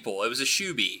sheeple. It was a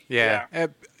shoobie. Yeah.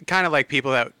 Kind of like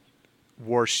people that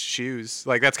wore shoes.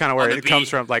 Like that's kind of where it comes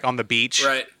from. Like on the beach.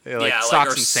 Right. Like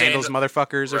socks and sandals,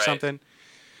 motherfuckers, or something.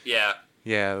 Yeah.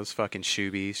 Yeah, those fucking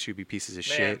shoobie pieces of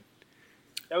shit.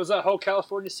 That was a whole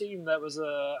California scene that was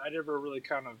I never really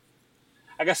kind of...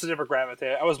 I guess I never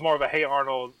gravitated. I was more of a Hey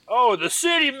Arnold. Oh, the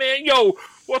city, man. Yo,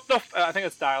 what the... I think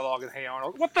it's dialogue in Hey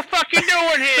Arnold. What the fuck you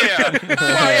doing here? What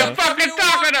are you fucking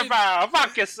talking about?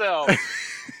 Fuck yourself.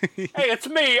 Hey, it's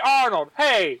me, Arnold.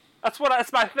 Hey, that's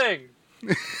my thing.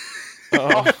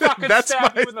 That's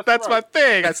my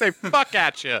thing. I say fuck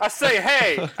at you. I say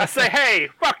hey,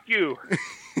 fuck you.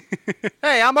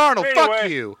 Hey, I'm Arnold. Anyway, fuck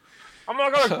you. I'm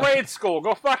gonna go to grade school.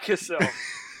 Go fuck yourself.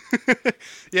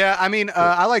 Yeah, I mean,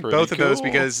 I like both of those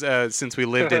because since we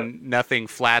lived in nothing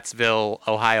Flatsville,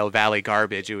 Ohio Valley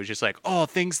garbage, it was just like,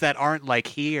 things that aren't like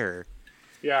here.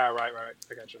 Yeah, right.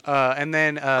 I got you. And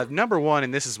then number one,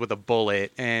 and this is with a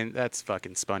bullet, and that's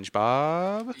fucking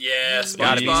SpongeBob. Yeah, SpongeBob.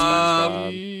 Gotta be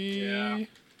SpongeBob. Yeah.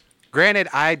 Granted,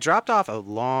 I dropped off a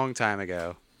long time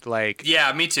ago.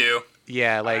 Yeah, me too.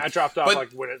 Yeah, I dropped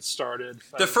off when it started.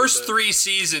 The first 3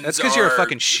 seasons. That's because you're a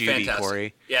fucking shoobie,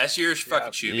 Corey. Yeah, you're a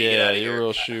fucking shoobie. Yeah, you're a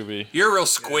real shoobie. You're a real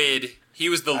squid. He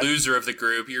was the loser of the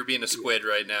group. You're being a squid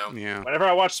right now. Yeah. Whenever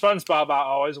I watch SpongeBob, I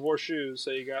always wore shoes,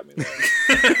 so you got me there.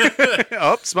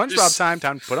 SpongeBob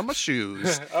time to put on my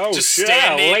shoes. Shit!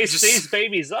 Lace these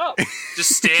babies up.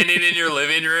 Just standing in your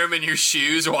living room in your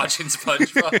shoes watching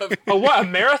SpongeBob. Oh, what, a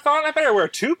marathon? I better wear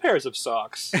 2 pairs of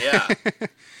socks. Yeah.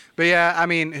 But yeah, I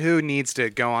mean, who needs to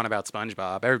go on about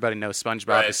SpongeBob? Everybody knows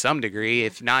SpongeBob to some degree.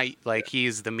 If not,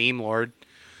 he's the meme lord.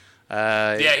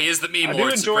 Yeah, he is the meme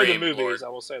lord. I do enjoy the movies, I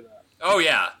will say that. Oh,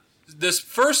 yeah. This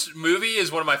first movie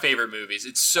is one of my favorite movies.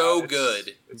 It's so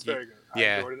good. It's very good. I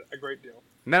enjoyed it a great deal.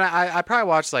 And then I probably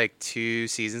watched 2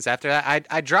 seasons after that.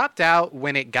 I dropped out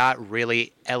when it got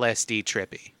really LSD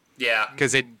trippy. Yeah,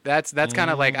 because that's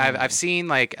kind of like I've seen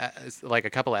like a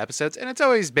couple of episodes, and it's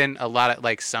always been a lot of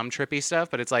some trippy stuff,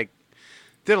 but it's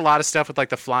did a lot of stuff with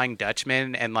the Flying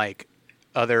Dutchman and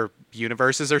other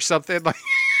universes or something. Like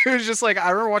it was just I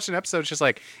remember watching an episode, it's just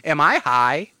am I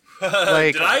high?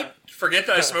 Did I forget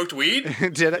that I smoked weed?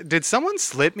 Did someone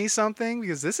slip me something?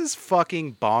 Because this is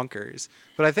fucking bonkers.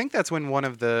 But I think that's when one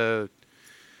of the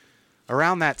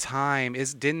around that time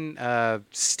didn't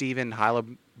Steven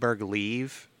Heidelberg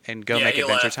leave and go make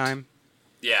Adventure Time?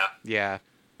 Yeah. Yeah.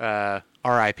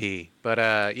 R.I.P. But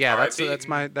yeah, R.I.P.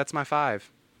 that's my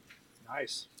 5.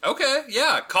 Nice. Okay.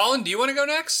 Yeah. Colin, do you want to go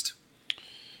next?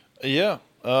 Yeah.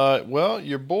 Well,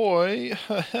 your boy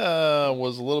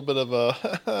was a little bit of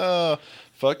a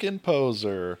fucking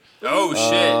poser. Oh,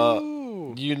 shit.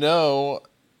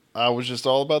 I was just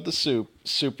all about the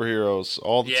superheroes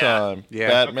all the time. Yeah.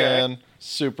 Batman,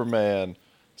 Superman,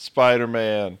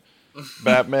 Spider-Man,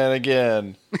 Batman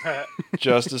again,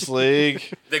 Justice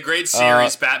League. The great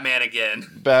series, Batman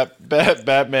again.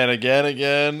 Batman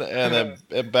again, and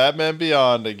then Batman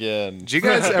Beyond again. Did you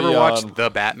guys ever watch The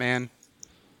Batman?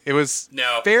 It was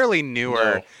fairly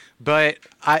newer, but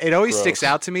it always sticks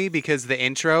out to me because the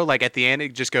intro, at the end,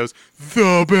 it just goes,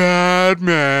 The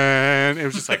Batman. It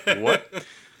was just what?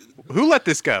 Who let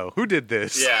this go? Who did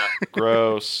this? Yeah.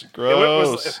 Gross.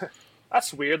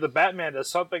 That's weird. The Batman does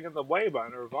Something in the Way by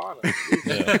Nirvana.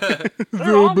 The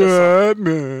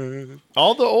Batman.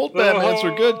 All the old Batmans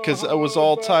were good because it was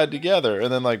all tied together.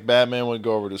 And then, like, Batman would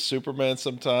go over to Superman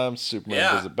sometimes.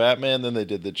 Superman visit Batman. Then they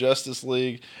did the Justice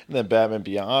League. And then Batman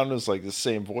Beyond was, like, the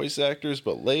same voice actors,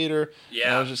 but later.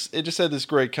 Yeah. It just had this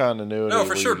great continuity. No,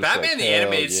 for sure. Batman the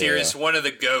Animated Series is one of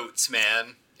the GOATs,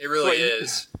 man. It really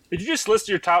is. Did you just list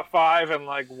your top 5 in,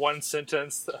 like, one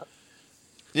sentence?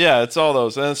 Yeah, it's all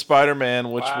those. And then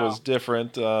Spider-Man, which was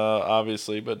different,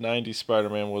 obviously, but 90s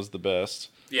Spider-Man was the best.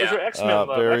 Yeah. Where's your X-Men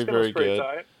love? Very, X-Men very good.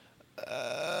 tight.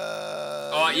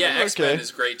 X-Men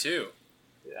is great, too.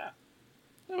 Yeah.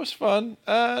 It was fun.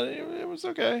 It was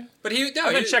okay. But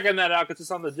I've been checking that out because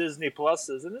it's on the Disney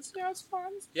Pluses, and it's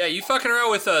fun. Yeah, you fucking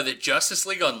around with the Justice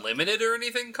League Unlimited or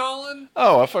anything, Colin?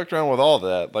 Oh, I fucked around with all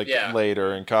that,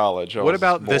 later in college. What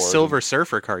about the Silver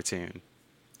Surfer cartoon?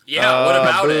 Yeah, what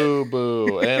about it?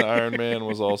 Boo. And Iron Man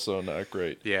was also not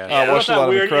great. Yeah. I watched a lot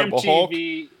of Incredible Hulk.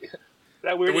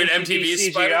 That weird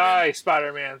MTV CGI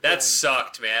Spider-Man thing. That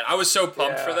sucked, man. I was so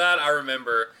pumped for that. I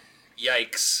remember.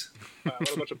 Yikes.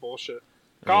 What a bunch of bullshit.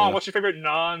 Colin, what's your favorite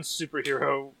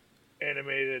non-superhero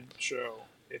animated show?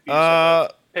 If you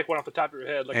pick one off the top of your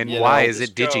head. Like, and why is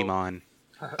it Digimon?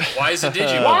 Why is it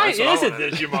Digimon? Why is it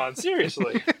Digimon?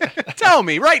 Seriously. Tell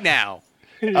me right now.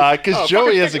 Because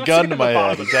Joey has a gun to my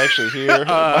head. He's actually here at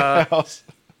my house.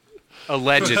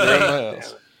 Allegedly.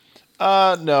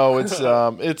 No, it's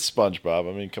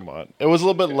SpongeBob. I mean, come on. It was a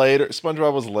little bit later.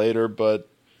 SpongeBob was later, but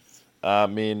I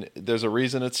mean, there's a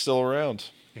reason it's still around.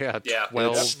 Yeah,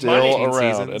 it's still around,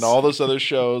 seasons. And all those other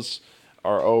shows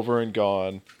are over and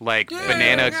gone. Like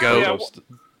Banana Goat,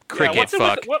 Cricket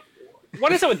Fuck.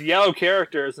 What is it with yellow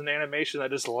characters in animation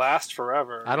that just last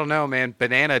forever? I don't know, man.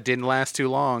 Banana didn't last too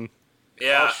long.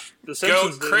 Yeah, The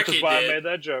Simpsons did, which is why I made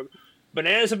that joke.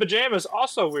 Bananas in Pajamas,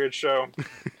 also a weird show.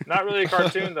 Not really a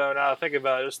cartoon, though, now I think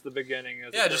about it. Just the beginning.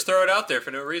 Just throw it out there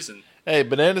for no reason. Hey,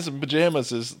 Bananas in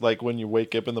Pajamas is like when you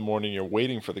wake up in the morning, you're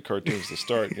waiting for the cartoons to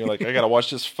start. And you're like, I gotta watch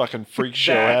this fucking freak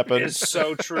show happen. It's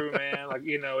so true, man. Like,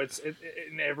 it's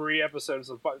in every episode, it's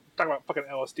talking about fucking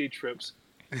LSD trips.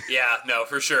 Yeah, no,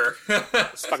 for sure.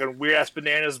 It's fucking weird-ass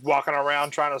bananas walking around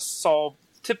trying to solve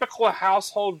typical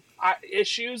household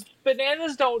issues.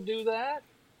 Bananas don't do that.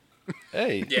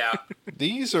 Hey,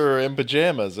 these are in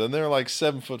pajamas, and they're like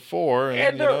 7'4",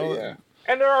 and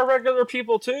and there are regular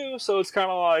people too. So it's kind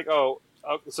of like,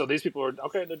 so these people are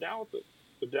okay. They're down with it.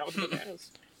 They're down with the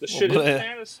bananas. The shit is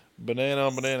bananas. Banana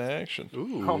on banana action.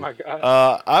 Ooh. Oh my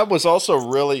god. I was also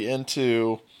really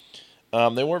into.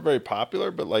 They weren't very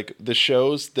popular, but like the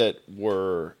shows that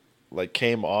were like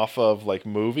came off of like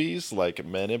movies, like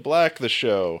Men in Black, the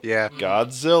show. Yeah.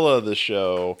 Godzilla, the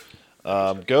show.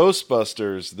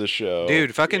 Ghostbusters, the show.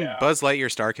 Dude, fucking Buzz Lightyear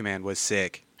Star Command was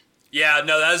sick. Yeah,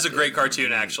 no, that is a great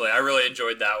cartoon, actually. I really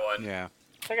enjoyed that one. Yeah.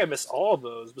 I think I missed all of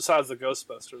those besides the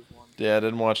Ghostbusters one. Yeah, I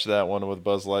didn't watch that one with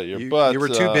Buzz Lightyear. But you were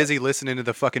too busy listening to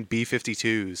the fucking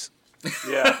B-52s.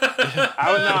 Yeah.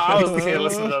 I was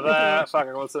listening to that.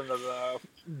 Fucking listen to the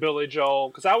Billy Joel.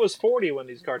 Because I was 40 when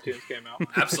these cartoons came out.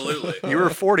 Absolutely. You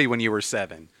were 40 when you were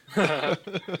 7. Yeah,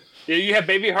 you have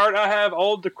baby heart. I have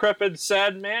old, decrepit,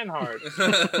 sad man heart.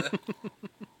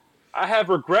 I have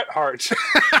regret heart.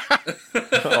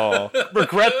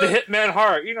 Regret the hitman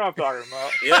heart. You know what I'm talking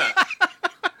about. Yeah.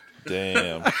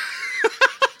 Damn.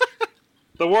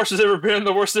 The worst has ever been,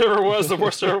 the worst ever was, the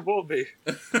worst ever will be.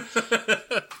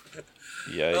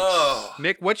 Yikes. Oh.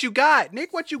 Nick, what you got?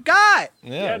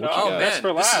 Man, this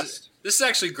for last. This is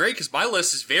actually great because my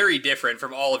list is very different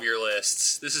from all of your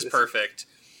lists. This is perfect.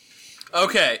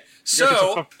 Okay,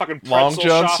 so Long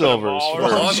John Silver's.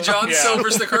 Long John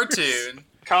Silver's the cartoon.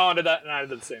 Colin did that, and I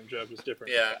did the same joke. It's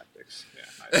different tactics. Yeah,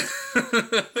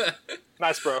 nice.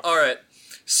 Nice, bro. All right.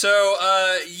 So,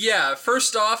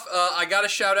 first off, I got to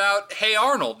shout out Hey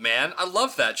Arnold, man. I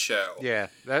love that show. Yeah,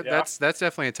 that's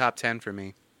definitely a top 10 for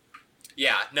me.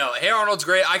 Yeah, no, Hey Arnold's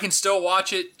great. I can still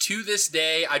watch it to this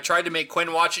day. I tried to make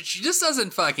Quinn watch it. She just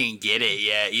doesn't fucking get it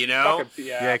yet, you know?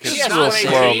 Yeah, because it's real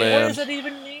slow, man. What does it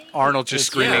even mean? Arnold just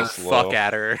screaming fuck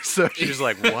at her. So she's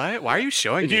like, what? Why are you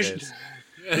showing me this?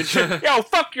 Yo,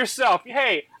 fuck yourself.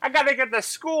 Hey, I got to get to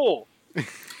school.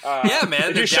 Yeah,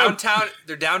 man. Their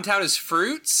downtown is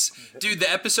Fruits. Dude, the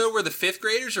episode where the 5th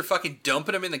graders are fucking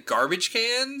dumping them in the garbage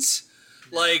cans.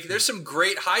 Like, there's some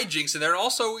great hijinks in there, and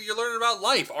also you're learning about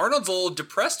life. Arnold's a little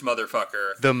depressed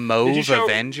motherfucker. The Mauve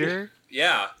Avenger?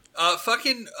 Yeah.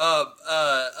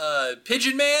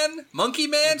 Pigeon Man, Monkey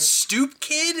Man, Stoop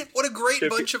Kid. What a great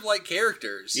bunch of like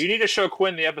characters. You need to show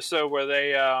Quinn the episode where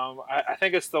they, I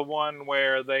think it's the one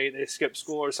where they skip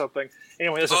school or something.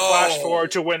 Anyway, there's a flash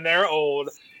forward to when they're old,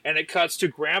 and it cuts to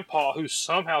Grandpa, who's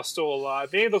somehow still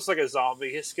alive. He looks like a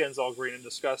zombie. His skin's all green and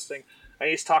disgusting. And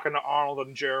he's talking to Arnold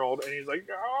and Gerald, and he's like,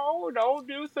 "Oh, don't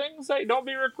do things that don't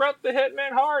be regret the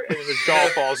Hitman heart." And then his jaw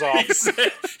falls off.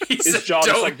 His jaw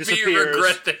just like disappears.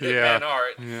 Regret the Hitman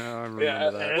heart. Yeah, I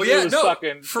remember that. Well, yeah, no,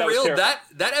 for real, that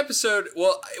episode.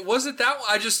 Well, wasn't that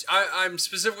one? I'm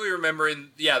specifically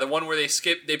remembering. Yeah, the one where they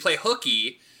play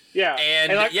hooky. Yeah,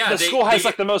 and like, the school has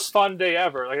like the most fun day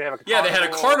ever. Like they have they had a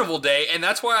carnival day, and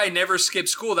that's why I never skipped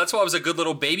school. That's why I was a good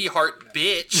little baby heart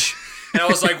bitch. And I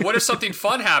was like, what if something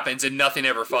fun happens and nothing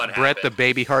ever fun happens? Brett the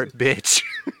baby heart bitch.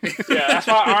 Yeah, that's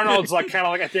why Arnold's like kind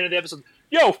of like at the end of the episode,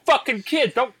 yo, fucking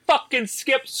kids, don't fucking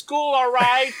skip school, all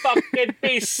right? Fucking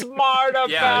be smart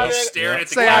about it. Staring at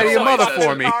the say hi to your mother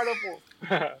for me.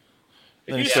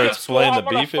 Then he starts playing the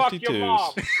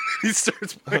B-52s. He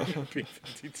starts playing the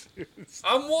B-52s.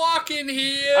 I'm walking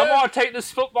here. I'm going to take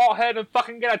this football head and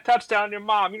fucking get a touchdown on your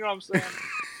mom. You know what I'm saying?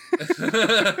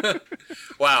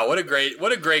 Wow, what a great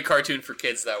cartoon for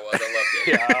kids that was. I loved it.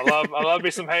 Yeah, I love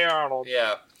me some Hey Arnold.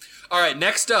 Yeah. All right,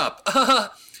 next up,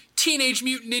 Teenage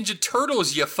Mutant Ninja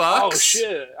Turtles, you fucks. Oh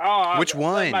shit! Which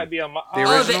one? That might be the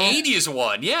 80s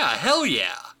one. Yeah, hell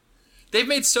yeah. They've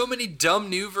made so many dumb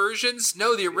new versions.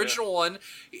 No, the original one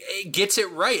it gets it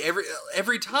right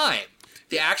every time.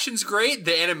 The action's great.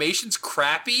 The animation's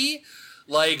crappy.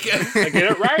 Like they get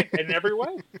it right in every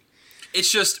way. It's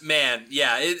just, man,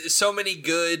 yeah, so many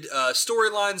good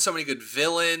storylines, so many good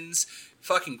villains.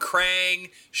 Fucking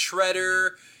Krang,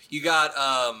 Shredder. You got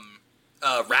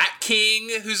Rat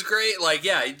King, who's great. Like,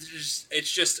 yeah,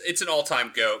 it's an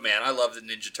all-time goat, man. I love the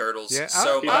Ninja Turtles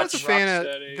so much. I was a fan of.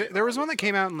 There was one that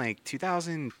came out in like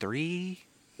 2003.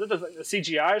 Is that the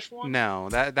CGI-ish one? No,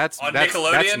 that's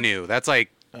Nickelodeon? That's new. That's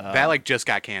like. That like just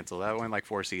got canceled. That went like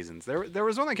 4 seasons. There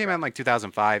was one that came out in like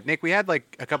 2005. Nick, we had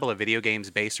like a couple of video games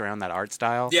based around that art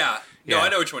style. Yeah. No, I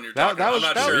know which one you're talking about. I'm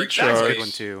not sure. That was a good one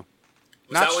too.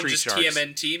 Was not that one just Sharks.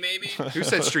 TMNT maybe? Who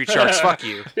said Street Sharks? Fuck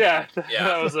you. Yeah,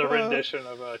 that was a rendition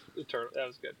of a turtle. That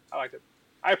was good. I liked it.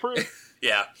 I approve.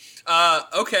 Yeah.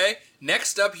 Okay.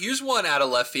 Next up, here's one out of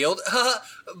left field.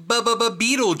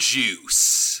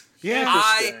 Beetlejuice.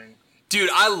 Yeah.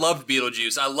 Dude, I loved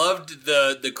Beetlejuice. I loved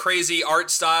the crazy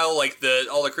art style, like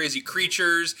all the crazy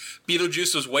creatures.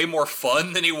 Beetlejuice was way more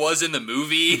fun than he was in the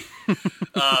movie.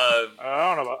 I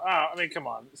don't know about. I mean, come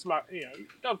on, it's not.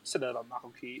 Don't say that on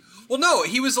Michael Keaton. Well, no,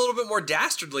 he was a little bit more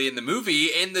dastardly in the movie.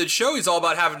 In the show, he's all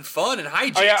about having fun and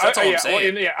hijinks. That's all I'm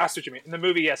saying. Well, I see what you mean. In the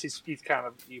movie, yes, he's kind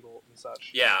of evil and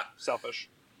such. Yeah, selfish.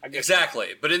 I guess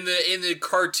exactly. But in the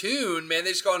cartoon, man,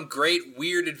 they just go on great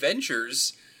weird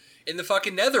adventures in the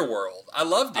fucking netherworld. I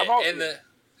loved it. And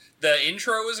the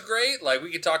intro was great. Like,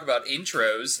 we could talk about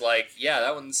intros. Like, yeah,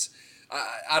 that one's...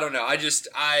 I don't know. It has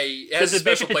a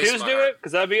special place in my heart.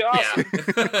 Because that'd be awesome.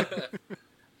 Yeah.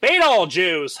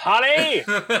 Beetlejuice, honey!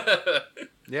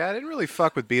 Yeah, I didn't really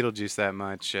fuck with Beetlejuice that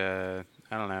much. I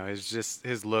don't know. It's just...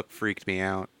 His look freaked me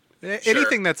out. Sure.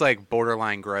 Anything that's like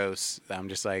borderline gross, I'm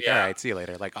just like, all right, see you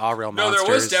later. Like all real monsters. No,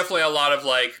 there was definitely a lot of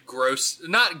like gross,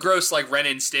 not gross like Ren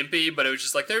and Stimpy, but it was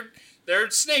just like there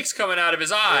are snakes coming out of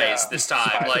his eyes this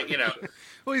time. Like,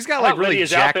 Well, he's got like really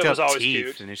jacked up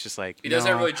teeth, and it's just like he does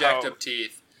have really jacked up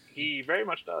teeth. He very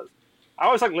much does. I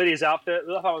always like Lydia's outfit.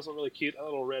 I thought it was really cute. That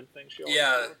little red thing she always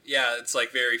wore. Yeah, it's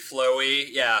like very flowy.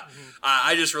 Yeah,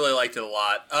 I just really liked it a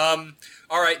lot.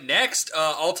 All right, next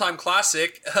all-time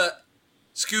classic.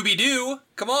 Scooby-Doo,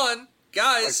 come on,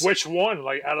 guys. Like which one?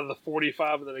 Like out of the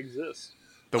 45 that exist?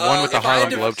 The one with the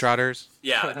Harlem Globetrotters?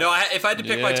 Yeah. No, if I had to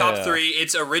pick my top 3,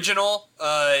 it's original,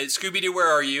 Scooby-Doo, Where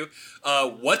Are You?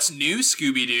 What's New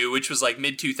Scooby-Doo, which was like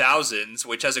mid-2000s,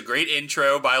 which has a great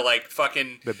intro by like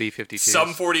fucking... The B-52s.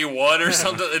 Sum 41 or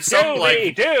something. It's something like...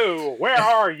 Scooby-Doo, where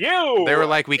are you? They were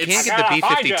like, we can't get the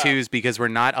B-52s because we're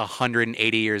not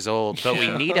 180 years old, but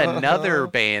we need another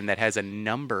band that has a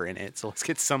number in it, so let's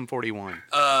get Sum 41.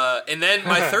 And then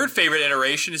my third favorite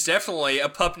iteration is definitely A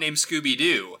Pup Named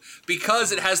Scooby-Doo,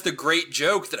 because it has the great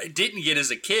joke that I didn't get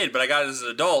as a kid, but I got as an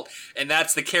adult, and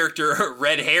that's the character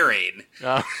Red Herring.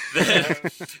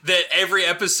 That every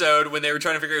episode, when they were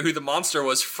trying to figure out who the monster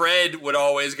was, Fred would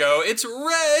always go, "It's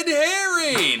Red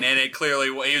Herring!" And it clearly,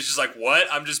 he was just like, "What?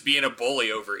 I'm just being a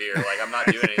bully over here. Like, I'm not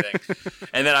doing anything."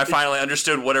 And then I finally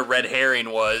understood what a red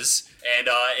herring was, and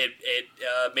it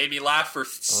made me laugh for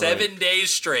 7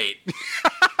 days straight.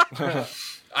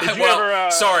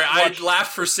 I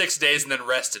laughed for 6 days and then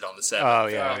rested on the 7th. Oh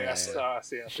yeah.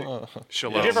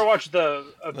 Did you ever watch the?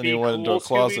 Then you went into a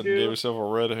closet and gave yourself a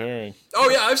red herring. Oh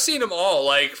yeah, I've seen them all.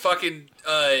 Like fucking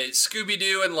Scooby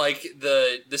Doo and like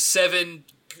the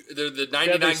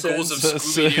 99 Ghouls of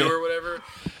Scooby Doo or whatever.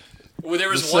 Well, there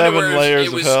was one where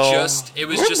it was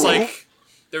just like.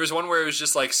 There was one where it was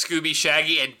just like Scooby,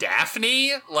 Shaggy, and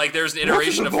Daphne. Like there's an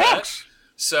iteration of that.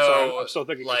 So I'm still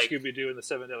thinking like Scooby Doo and the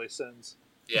 7 Deadly Sins.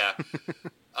 Yeah.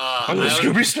 Are there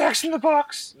Scooby snacks in the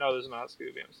box? No, there's not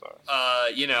Scooby. I'm sorry.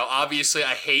 Obviously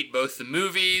I hate both the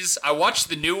movies. I watched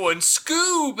the new one,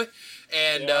 Scoob,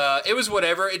 and it was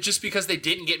whatever. It just because they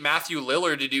didn't get Matthew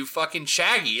Lillard to do fucking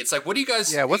Shaggy. It's like, what do you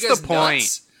guys? Yeah, what's the point?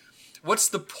 Nuts? What's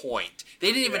the point?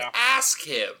 They didn't even ask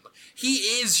him. He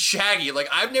is Shaggy. Like,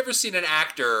 I've never seen an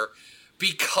actor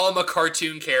become a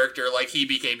cartoon character like he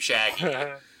became Shaggy.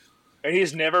 And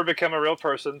he's never become a real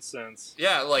person since.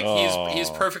 Yeah, like, he's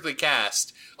perfectly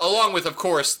cast. Along with, of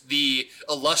course, the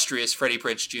illustrious Freddie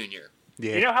Prinze Jr.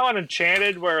 Yeah. You know how in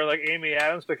Enchanted, where, like, Amy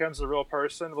Adams becomes a real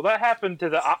person? Well, that happened to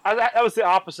that was the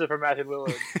opposite for Matthew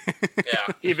Lillard. Yeah.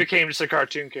 He became just a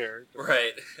cartoon character.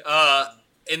 Right.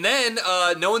 And then,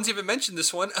 no one's even mentioned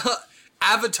this one,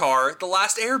 Avatar: The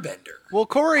Last Airbender. Well,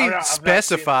 Corey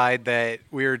specified that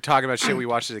we were talking about shit we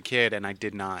watched as a kid, and I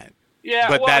did not. Yeah,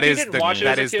 but that is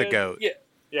the GOAT.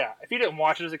 Yeah. If you didn't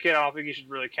watch it as a kid, I don't think you should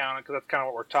really count it because that's kind of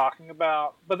what we're talking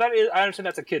about. But I understand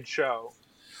that's a kid's show.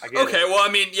 Well, I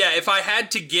mean, yeah, if I had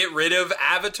to get rid of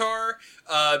Avatar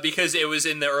because it was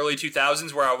in the early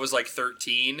 2000s where I was like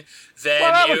 13, then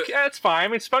that's fine. I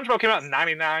mean, SpongeBob came out in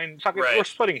 '99. Right. We're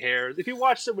splitting hairs. If you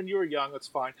watched it when you were young, that's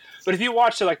fine. But if you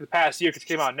watched it like the past year because it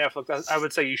came out on Netflix, I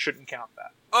would say you shouldn't count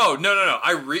that. Oh, no.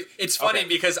 It's funny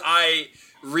because I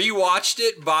rewatched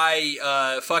it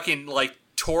by fucking like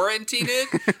torrenting it,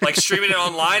 like streaming it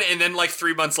online, and then like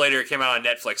 3 months later it came out on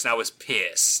Netflix, and I was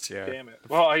pissed. Yeah. Damn it.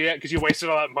 Well, yeah, because you wasted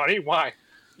all that money. Why?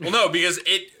 Well, no, because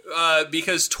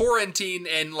because torrenting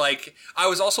and like I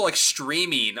was also like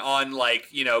streaming on like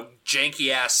janky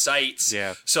ass sites.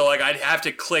 Yeah. So like I'd have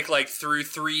to click like through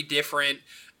 3 different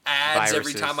ads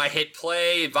every time I hit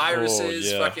play.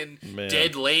 Viruses, fucking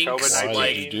dead links.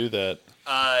 Why did you do that?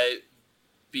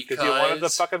 Because you wanted to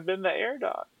fucking bend the air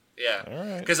dot.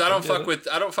 Yeah, because I don't fuck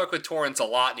with torrents a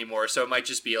lot anymore, so it might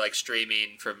just be like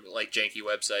streaming from like janky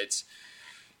websites.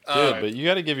 Dude, but you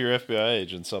got to give your FBI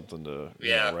agent something to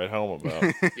write home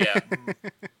about. Yeah,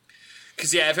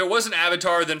 because if it wasn't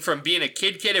Avatar, then from being a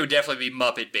kid, it would definitely be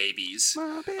Muppet Babies.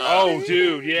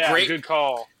 Dude, yeah, good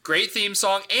call. Great theme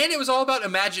song, and it was all about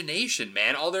imagination,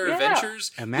 man. All their adventures.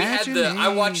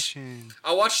 Imagination.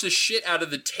 I watched the shit out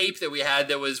of the tape that we had.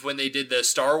 That was when they did the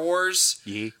Star Wars.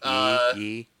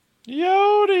 Yodi.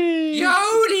 Yoda.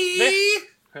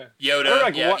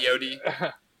 Yodi.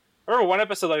 I remember one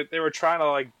episode like they were trying to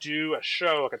like do a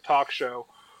show, like a talk show,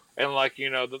 and like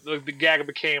the gag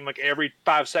became like every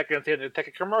 5 seconds they had to take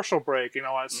a commercial break and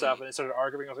all that stuff, and they started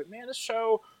arguing. I was like, man, this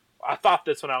show. I thought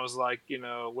this when I was like, when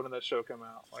did that show come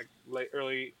out? Like late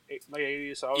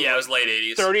 80s. So it was late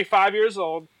 80s. 35 years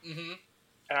old. Mm-hmm.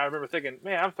 And I remember thinking,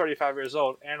 man, I'm 35 years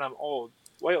old, and I'm old.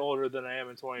 Way older than I am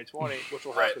in 2020, which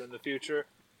will happen in the future.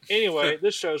 Anyway,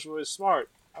 this show's really smart.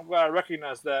 I'm glad I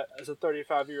recognize that as a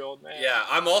 35-year-old man. Yeah,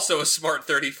 I'm also a smart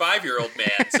 35-year-old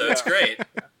man, so it's great.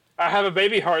 I have a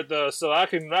baby heart, though, so this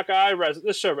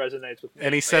show resonates with me.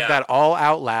 And he said that all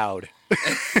out loud.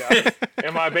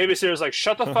 And my babysitter's like,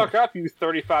 shut the fuck up, you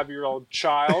 35-year-old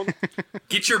child.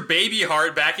 Get your baby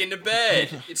heart back into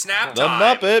bed. It's nap time.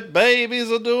 The Muppet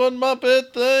babies are doing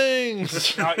Muppet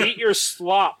things. Now eat your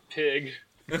slop, pig.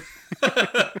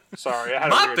 Sorry, I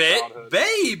had Muppet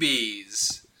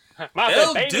babies.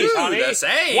 They'll babies, do honey. The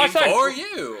same for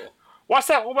you. What's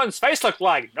that woman's face look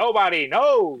like? Nobody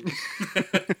knows.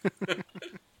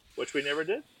 Which we never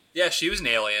did. Yeah, she was an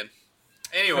alien.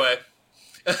 Anyway.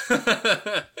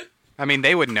 I mean,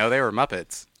 they would know. They were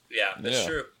Muppets. Yeah, that's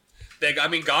true.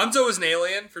 Gonzo is an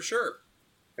alien for sure.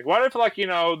 Like, what if, like,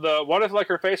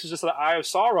 her face was just the eye of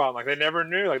Sauron? Like, they never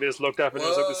knew. Like, they just looked up and it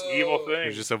was like this evil thing. It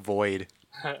was just a void.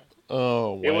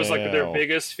 Oh, wow. It was like their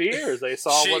biggest fears. They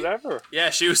saw whatever. Yeah,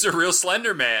 she was a real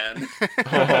Slender Man.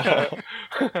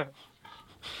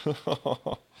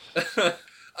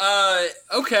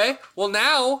 Okay. Well,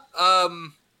 now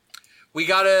we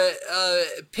gotta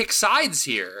pick sides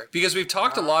here because we've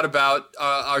talked a lot about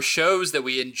our shows that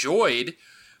we enjoyed,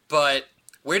 but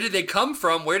where did they come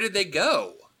from? Where did they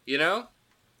go? Yeah.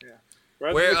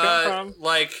 Where did they come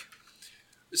from?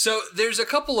 So there's a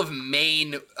couple of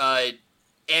main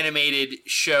animated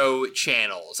show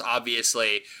channels.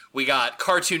 Obviously, we got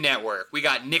Cartoon Network, we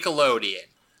got Nickelodeon,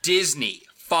 Disney,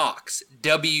 Fox,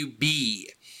 WB.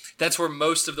 That's where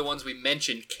most of the ones we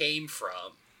mentioned came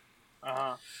from.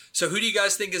 Uh-huh. So who do you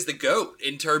guys think is the GOAT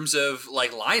in terms of,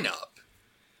 like, lineup?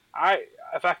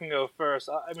 If I can go first,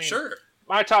 I mean, sure.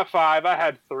 My top 5, I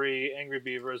had 3: Angry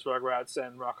Beavers, Rugrats,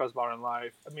 and Rocko's Modern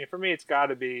Life. I mean, for me, it's got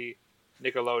to be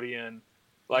Nickelodeon.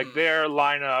 Like, their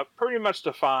lineup pretty much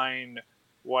defined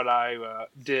what I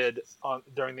did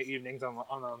during the evenings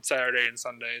on Saturday and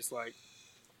Sundays. Like,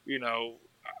 you know,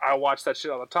 I watched that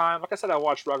shit all the time. Like I said, I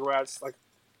watched Rugrats, like,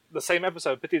 the same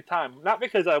episode 50 times. Not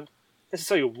because I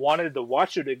necessarily wanted to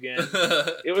watch it again.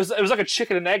 It was like a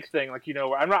chicken and egg thing. Like, you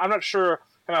know, I'm not sure...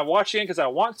 Am I watching it because I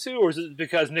want to, or is it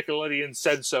because Nickelodeon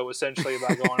said so, essentially,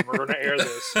 by going, we're going to air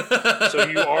this, so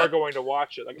you are going to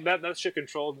watch it? Like, that shit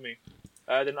controlled me.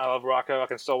 Then I love Rocko. I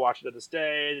can still watch it to this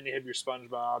day. Then you have your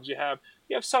SpongeBobs. You have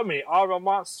so many. All Real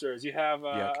Monsters. You have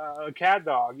Cat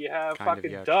Dog. You have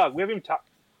fucking Doug. We haven't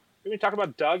even talked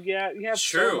about Doug yet. You have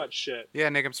so much shit. Yeah,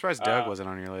 Nick, I'm surprised Doug wasn't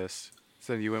on your list.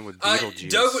 So you went with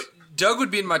Beetlejuice. Doug would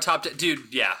be in my top 10.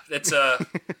 Dude, yeah. That's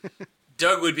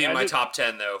Doug would be in my top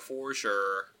 10, though, for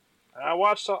sure. I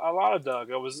watched a lot of Doug.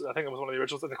 I think it was one of the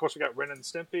originals. And, of course, we got Ren and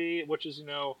Stimpy, which is, you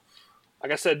know,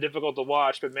 like I said, difficult to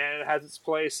watch. But, man, it has its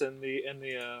place in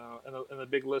the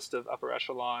big list of upper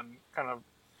echelon kind of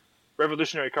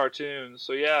revolutionary cartoons.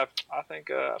 So, yeah, I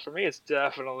think for me it's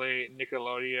definitely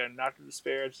Nickelodeon. Not to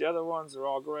disparage the other ones. They're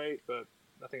all great, but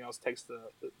nothing else takes the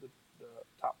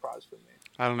top prize for me.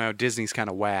 I don't know. Disney's kind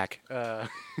of whack.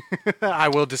 I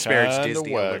will disparage kinda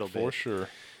Disney whack, a little bit for sure.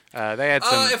 They had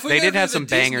some. They did have some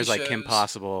bangers like Kim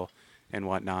Possible and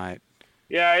whatnot.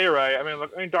 Yeah, you're right. I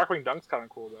mean, Darkwing Duck's kind of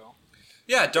cool though.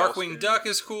 Yeah, Darkwing Duck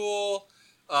is cool.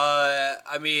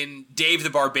 I mean, Dave the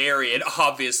Barbarian,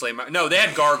 obviously. No, they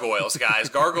had Gargoyles, guys.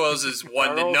 Gargoyles is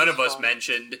one that none of us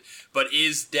mentioned, but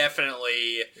is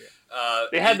definitely.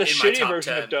 They had the shitty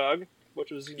version of Doug,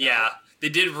 which was They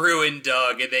did ruin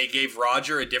Doug, and they gave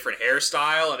Roger a different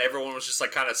hairstyle, and everyone was just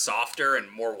like kind of softer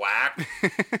and more whack.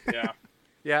 Yeah.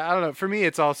 Yeah, I don't know. For me,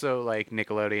 it's also like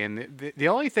Nickelodeon. The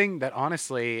only thing that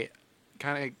honestly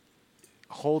kind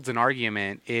of holds an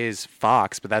argument is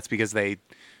Fox, but that's because they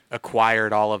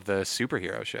acquired all of the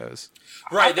superhero shows.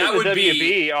 Right, that would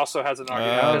be. WB also has an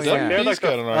argument.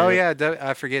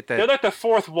 I forget that. They're like the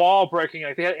fourth wall breaking.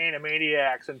 Like they had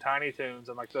Animaniacs and Tiny Toons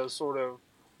and like those sort of.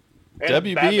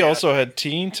 WB Batman. Also had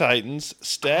Teen Titans,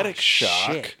 Static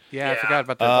Shock. Shit. Yeah, I forgot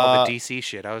about all the DC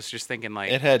shit. I was just thinking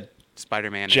like it had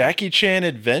Spider-Man. Jackie Chan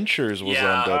Adventures was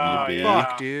on WB.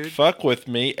 Fuck, dude. Fuck with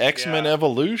me. X-Men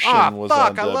Evolution was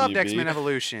on WB. I loved X-Men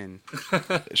Evolution.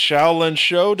 Shaolin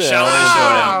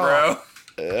Showdown.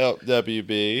 Bro.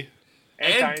 WB.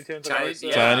 And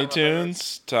Tiny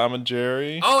Toons, Tom and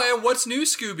Jerry. Oh, and What's New,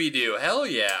 Scooby-Doo? Hell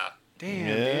yeah.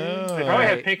 Damn, dude. They probably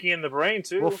had Pinky in the Brain,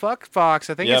 too. Well, fuck Fox.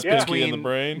 I think it's between in the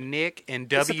brain. Nick and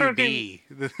WB.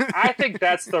 I think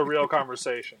that's the real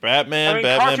conversation. Batman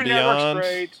Cartoon Beyond. Network's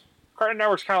great. Cartoon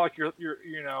Network's kind of like your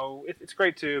you know, it's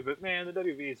great, too. But, man, the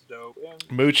WB is dope. And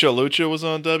Mucha Lucha was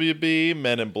on WB.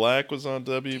 Men in Black was on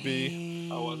WB.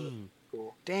 Oh, was it?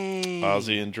 Cool. Dang.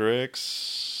 Ozzy and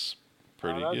Drix.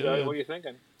 Pretty good. Joey, what are you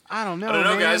thinking? I don't know,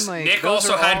 man. Guys. Like, Nick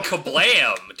also had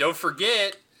Kablam. Don't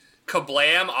forget.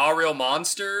 Kablam, All Real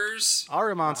Monsters. All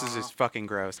Real Monsters is fucking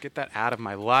gross. Get that out of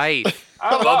my life.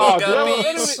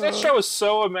 That show was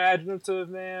so imaginative,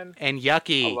 man. And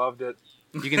yucky. I loved it.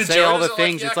 You can say all the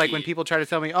things. It's like when people try to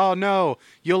tell me, oh, no,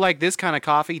 you'll like this kind of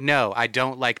coffee. No, I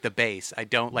don't like the base. I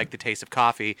don't like the taste of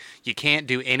coffee. You can't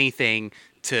do anything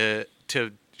to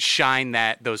shine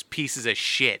those pieces of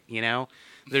shit, you know?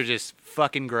 They're just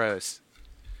fucking gross.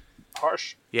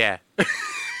 Harsh. Yeah.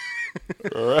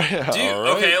 All right.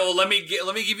 Okay, well, let me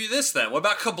give you this then. What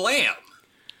about Kablam?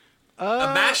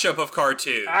 A mashup of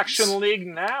cartoons. Action League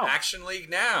Now.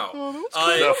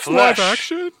 The Flash. Live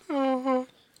action? It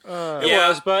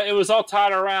was, but it was all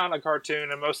tied around a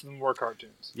cartoon, and most of them were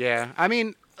cartoons. Yeah, I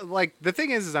mean, like, the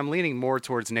thing is I'm leaning more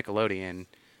towards Nickelodeon.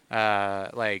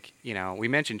 Like, you know, we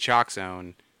mentioned Chalk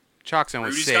Zone. Chalk Zone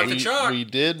was sick. We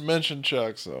did mention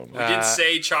Chalk Zone. We did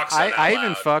say Chalk Zone. I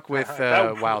even fuck with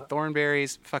Wild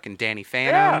Thornberries, fucking Danny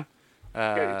Phantom.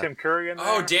 Tim Curry in there.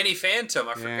 Oh, Danny Phantom,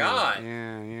 I forgot.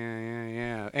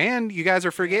 Yeah. And you guys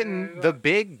are forgetting the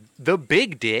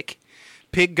big dick,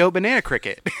 Pig Go Banana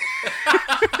Cricket.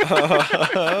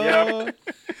 Yep.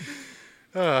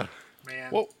 Man.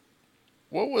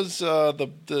 What was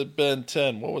the Ben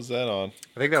 10? What was that on?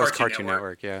 I think that was Cartoon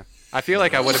Network, yeah. I feel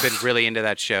like I would have been really into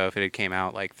that show if it had came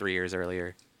out like 3 years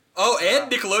earlier. Oh,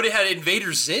 and Nickelodeon had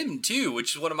Invader Zim, too,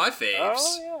 which is one of my faves.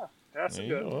 Oh, yeah. That's a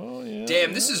good one. Oh, yeah.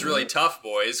 Damn, this is really tough,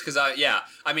 boys, because, I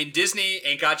mean, Disney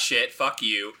ain't got shit, fuck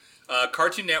you.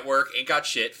 Cartoon Network ain't got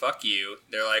shit, fuck you.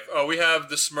 They're like, oh, we have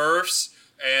the Smurfs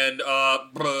and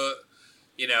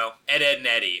Ed, Edd, and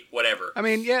Eddy, whatever. I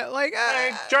mean, yeah, like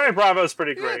Johnny Bravo's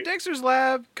pretty great. Dexter's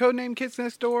Lab, Codename Kids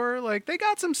Next Door, like they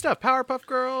got some stuff. Powerpuff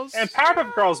Girls and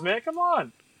Powerpuff Girls, man, come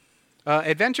on.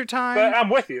 Adventure Time. But I'm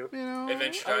with you.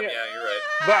 Adventure Time, yeah, you're right.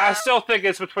 But I still think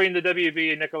it's between the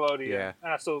WB and Nickelodeon. Yeah.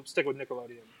 And I still stick with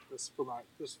Nickelodeon. Just for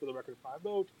the record, my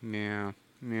vote. Yeah.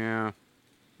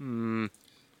 Man,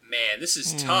 this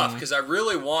is tough because I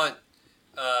really want,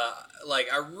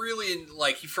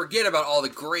 you forget about all the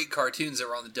great cartoons that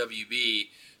were on the WB.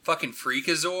 Fucking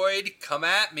Freakazoid, come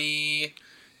at me.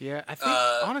 Yeah, I think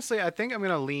honestly, I think I'm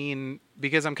gonna lean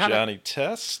because I'm kind of Johnny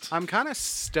Test. I'm kind of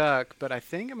stuck, but I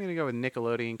think I'm gonna go with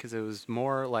Nickelodeon because it was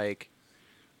more like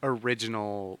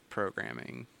original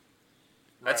programming.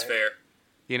 That's fair.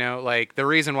 You know, like the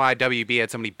reason why WB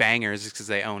had so many bangers is because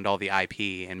they owned all the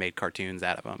IP and made cartoons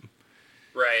out of them.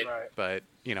 Right. But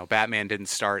Batman didn't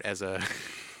start as a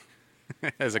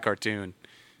as a cartoon.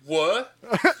 What?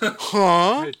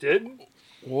 Huh? It didn't.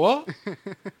 What?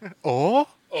 Oh.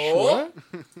 What?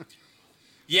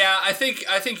 Yeah, I think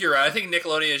you're right. I think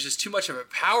Nickelodeon is just too much of a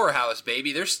powerhouse,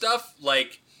 baby. Their stuff,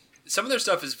 some of their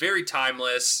stuff is very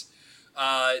timeless.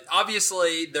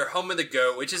 Obviously, they're home of the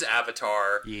GOAT, which is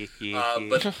Avatar.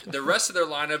 But the rest of their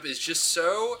lineup is just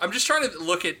so... I'm just trying to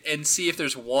look at and see if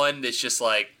there's one that's just,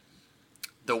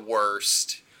 the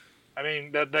worst. I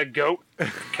mean, the goat,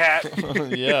 cat,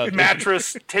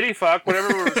 mattress, titty fuck,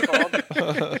 whatever it was called.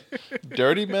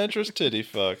 Dirty mattress titty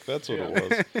fuck. That's what it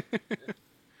was.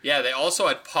 Yeah, they also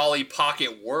had Polly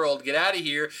Pocket World. Get out of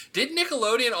here. Did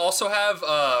Nickelodeon also have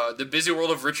The Busy World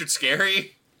of Richard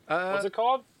Scarry? What's it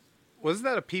called? Wasn't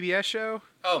that a PBS show?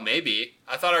 Oh, maybe.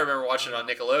 I thought I remember watching it on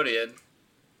Nickelodeon.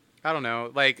 I don't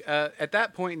know. At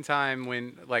that point in time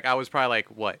when, I was probably,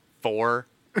 4?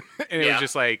 And it was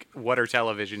just what are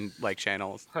television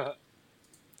channels?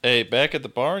 Hey, back at the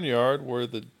barnyard where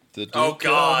the dude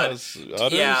has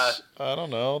udders. Yeah. I don't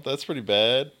know. That's pretty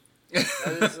bad.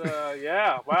 That is,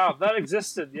 wow, that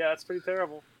existed. Yeah, that's pretty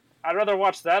terrible. I'd rather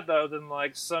watch that though than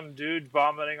some dude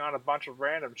vomiting on a bunch of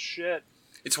random shit.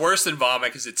 It's worse than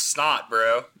vomit because it's snot,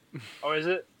 bro. Oh, is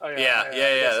it? Oh, yeah.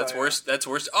 That's worse. That's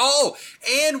worse. Oh,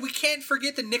 and we can't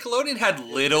forget that Nickelodeon had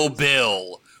Little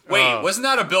Bill. Wait, wasn't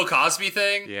that a Bill Cosby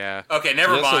thing? Yeah. Okay,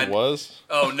 never mind. Yes, it was.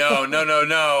 Oh, no.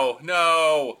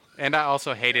 And I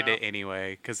also hated it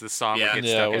anyway, because the song would get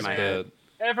stuck in my head.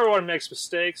 Everyone makes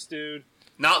mistakes, dude.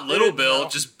 Not Little Bill,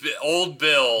 just old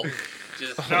Bill.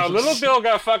 No, Little Bill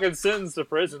got fucking sentenced to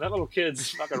prison. That little kid's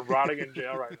fucking rotting in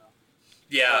jail right now.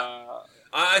 Yeah.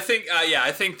 I think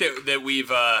that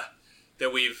we've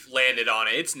landed on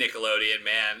it. It's Nickelodeon,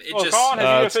 man.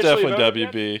 It's definitely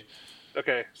WB. Yet?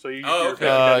 Okay, so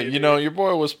your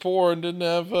boy was poor and didn't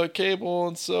have cable,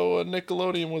 and so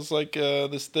Nickelodeon was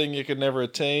this thing you could never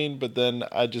attain. But then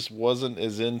I just wasn't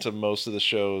as into most of the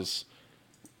shows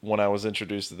when I was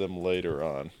introduced to them later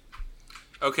on.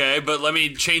 Okay, but let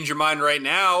me change your mind right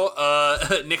now.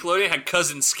 Nickelodeon had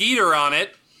Cousin Skeeter on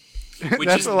it.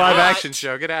 That's a live action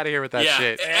show. Get out of here with that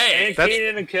shit. And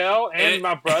Kenan and Kel and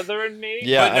My Brother and Me.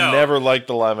 Yeah, I never liked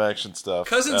the live action stuff.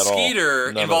 Cousin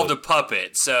Skeeter involved a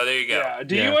puppet, so there you go. Yeah.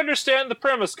 Do you understand the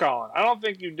premise, Colin? I don't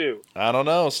think you do. I don't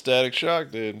know. Static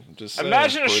Shock, dude. Just saying,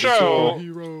 imagine a show,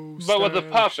 but with a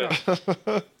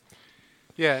puppet.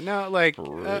 Yeah, no,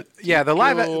 the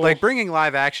live, bringing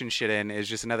live action shit in is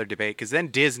just another debate because then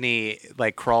Disney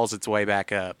crawls its way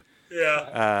back up.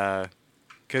 Yeah.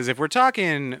 Because if we're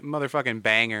talking motherfucking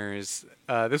bangers,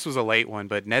 this was a late one,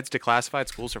 but Ned's Declassified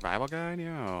School Survival Guide,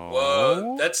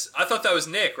 Whoa, I thought that was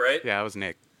Nick, right? Yeah, it was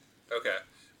Nick. Okay,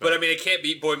 but I mean, it can't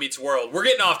beat Boy Meets World. We're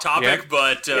getting off topic,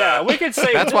 but we could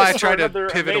say that's why I tried to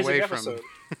pivot away from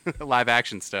live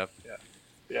action stuff.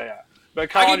 Yeah. But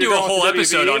Colin, I can do a whole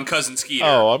episode on Cousin Skeeter.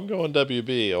 Oh, I'm going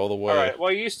WB all the way. All right.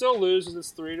 Well, you still lose, and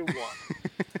it's 3-1.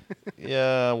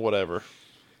 Yeah, whatever.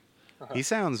 He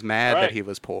sounds mad that he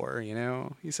was poor, He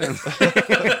sounds.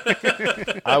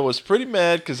 I was pretty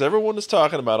mad because everyone was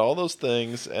talking about all those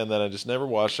things, and then I just never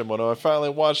watched them. When I finally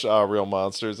watched Real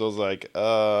Monsters, I was like,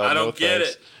 I don't get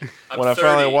it. When I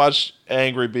finally watched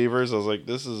Angry Beavers, I was like,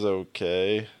 this is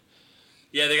okay.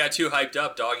 Yeah, they got too hyped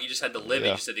up, dog. You just had to live it.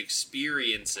 You just had to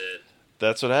experience it.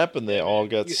 That's what happened. They all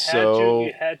got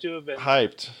you had to have been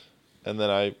hyped, and then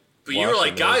I. But you were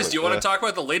like, guys, do you want to talk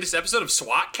about the latest episode of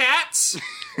SWAT Cats?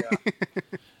 Yeah.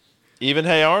 Even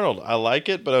Hey Arnold, I like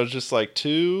it, but I was just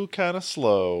too kind of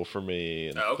slow for me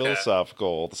and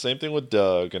philosophical. The same thing with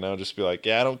Doug, and I would just be like,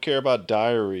 I don't care about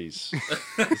diaries.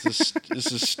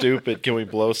 This is stupid. Can we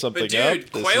blow something up?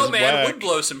 Dude, Quail Man would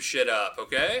blow some shit up,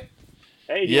 okay?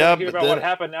 Hey, do you want to hear about what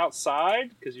happened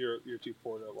outside? Because you're too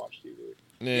poor to watch TV.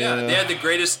 Yeah, they had the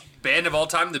greatest band of all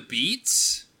time, the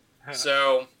Beats.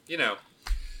 So,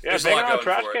 there's a lot going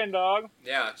trash for can it. Dog.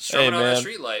 Yeah, strumming on a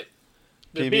street light.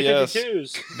 The PBS.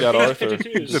 B-52s. Got Arthur. The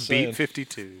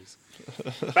B-52s.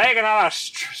 Banging on a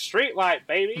street light,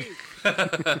 baby.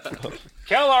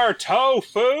 Killer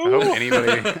tofu. I hope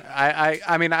anybody.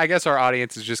 I mean, I guess our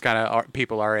audience is just kind of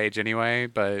people our age anyway.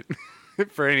 But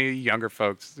for any younger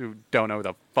folks who don't know who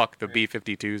the fuck the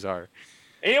B-52s are,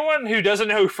 anyone who doesn't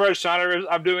know who Fred Schneider is,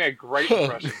 I'm doing a great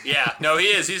impression. Yeah, no, he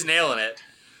is. He's nailing it.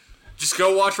 Just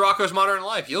go watch Rocko's Modern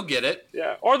Life. You'll get it.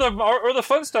 Yeah, or the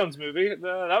Flintstones movie.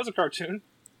 That was a cartoon.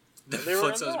 The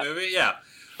Flintstones movie? Yeah.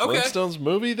 Okay. Flintstones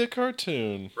movie, the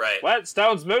cartoon. Right.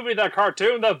 Flintstones movie, the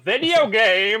cartoon, the video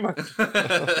game.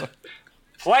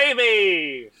 Play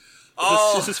me.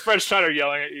 This is Fred Schneider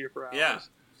yelling at you for hours. Yeah.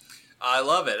 I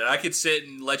love it. And I could sit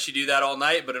and let you do that all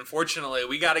night, but unfortunately,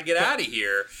 we got to get out of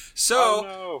here.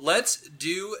 So let's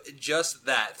do just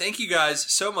that. Thank you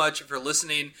guys so much for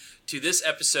listening to this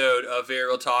episode of Very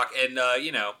Real Talk and,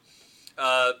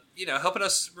 helping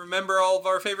us remember all of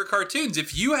our favorite cartoons.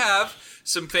 If you have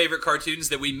some favorite cartoons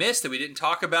that we missed, that we didn't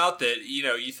talk about, that,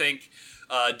 you think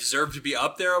deserve to be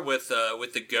up there with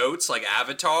the goats like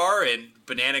Avatar and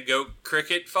Banana Goat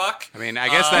Cricket Fuck. I mean, I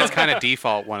guess that's kind of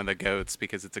default one of the goats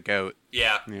because it's a goat.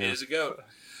 Yeah. It is a goat.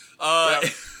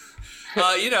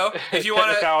 If you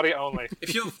want to, only.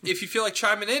 if you feel like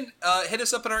chiming in, hit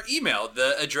us up on our email.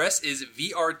 The address is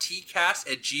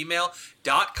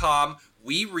vrtcast@gmail.com.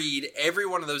 We read every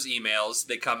one of those emails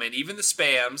that come in, even the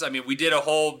spams. I mean, we did a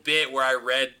whole bit where I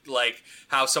read like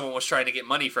how someone was trying to get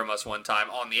money from us one time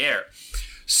on the air.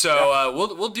 So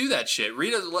we'll do that shit.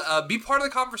 Read be part of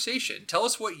the conversation. Tell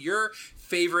us what your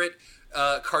favorite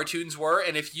cartoons were,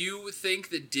 and if you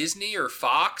think that Disney or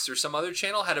Fox or some other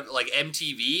channel like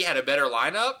MTV had a better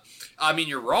lineup, I mean,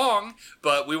 you're wrong,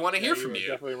 but we want to hear from you.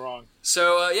 Definitely wrong.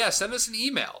 So send us an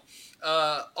email.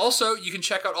 Also, you can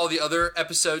check out all the other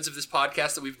episodes of this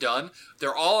podcast that we've done.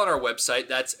 They're all on our website.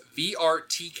 That's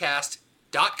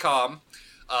vrtcast.com.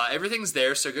 Everything's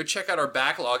there, so go check out our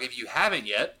backlog if you haven't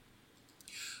yet.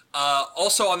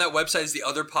 Also on that website is the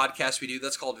other podcast we do.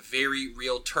 That's called Very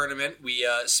Real Tournament. We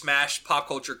smash pop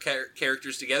culture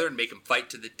characters together and make them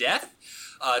fight to the death.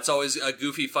 It's always a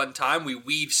goofy, fun time. We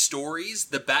weave stories.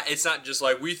 It's not just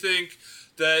like we think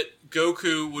that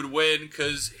Goku would win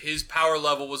because his power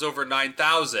level was over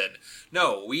 9,000.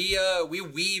 No, we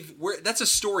weave. That's a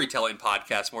storytelling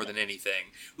podcast more than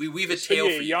anything. We weave a tale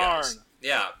for you guys.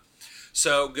 Yeah.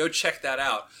 So go check that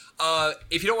out.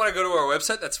 If you don't want to go to our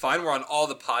website, that's fine. We're on all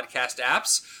the podcast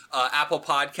apps. Apple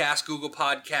Podcast, Google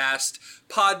Podcast,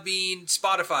 Podbean,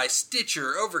 Spotify,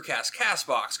 Stitcher, Overcast,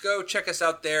 CastBox. Go check us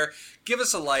out there. Give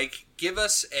us a like. Give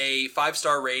us a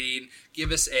 5-star rating.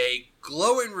 Give us a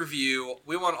glowing review.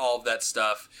 We want all of that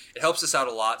stuff. It helps us out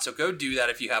a lot, so go do that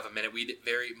if you have a minute. We'd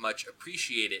very much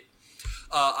appreciate it.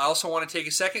 I also want to take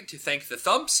a second to thank the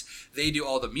Thumps. They do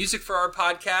all the music for our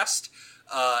podcast.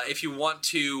 If you want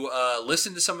to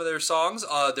listen to some of their songs,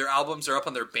 their albums are up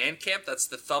on their Bandcamp. That's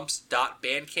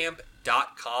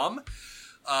thethumps.bandcamp.com.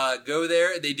 Go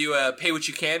there. They do a pay what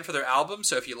you can for their album.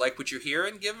 So if you like what you're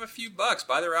hearing, give them a few bucks.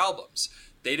 Buy their albums.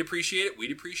 They'd appreciate it.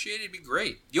 We'd appreciate it. It'd be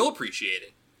great. You'll appreciate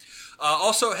it.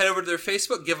 Also, head over to their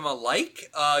Facebook. Give them a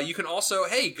like. You can also,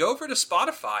 go over to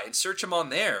Spotify and search them on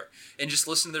there. And just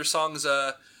listen to their songs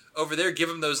over there. Give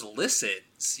them those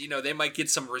listens. They might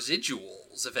get some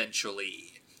residuals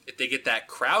eventually. If they get that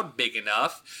crowd big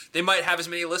enough, they might have as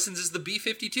many listens as the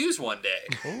B-52s one day.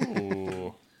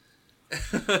 Ooh.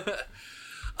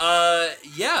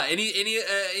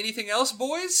 Anything else,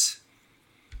 boys?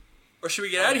 Or should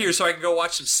we get out of here so I can go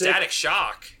watch some Static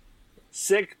Shock?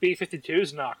 Sick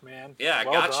B-52s knock, man. Yeah, I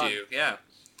got you. Yeah.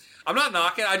 I'm not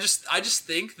knocking. I just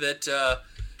think that the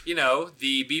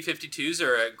B-52s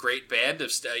are a great band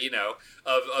of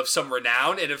some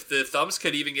renown, and if the Thumbs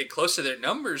could even get close to their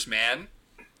numbers, man,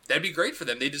 that'd be great for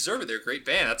them. They deserve it. They're a great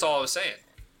band. That's all I was saying.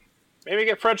 Maybe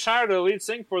get Fred Schneider to lead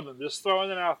sing for them. Just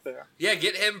throwing it out there. Yeah,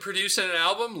 get him producing an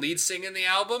album, lead singing the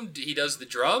album. He does the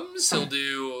drums. He'll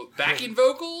do backing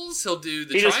vocals. He'll do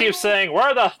the. He just keeps saying, "Where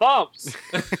are the Thumps?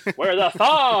 Where are the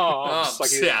Thumps?"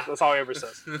 That's all he ever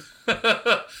says.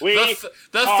 The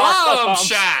Thumb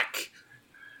Shack.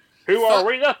 Who are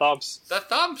we? The Thumps. The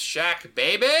Thumb Shack,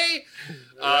 baby.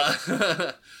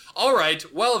 All right,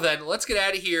 well then, let's get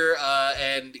out of here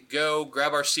and go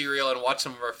grab our cereal and watch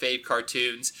some of our fave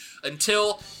cartoons.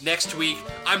 Until next week,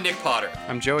 I'm Nick Potter.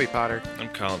 I'm Joey Potter. I'm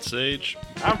Colin Sage.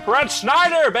 I'm Fred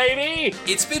Schneider, baby!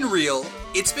 It's been real.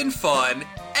 It's been fun.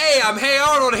 Hey, I'm Hey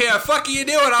Arnold here. Fuck are you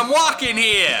doing? I'm walking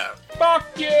here. Fuck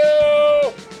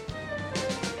you!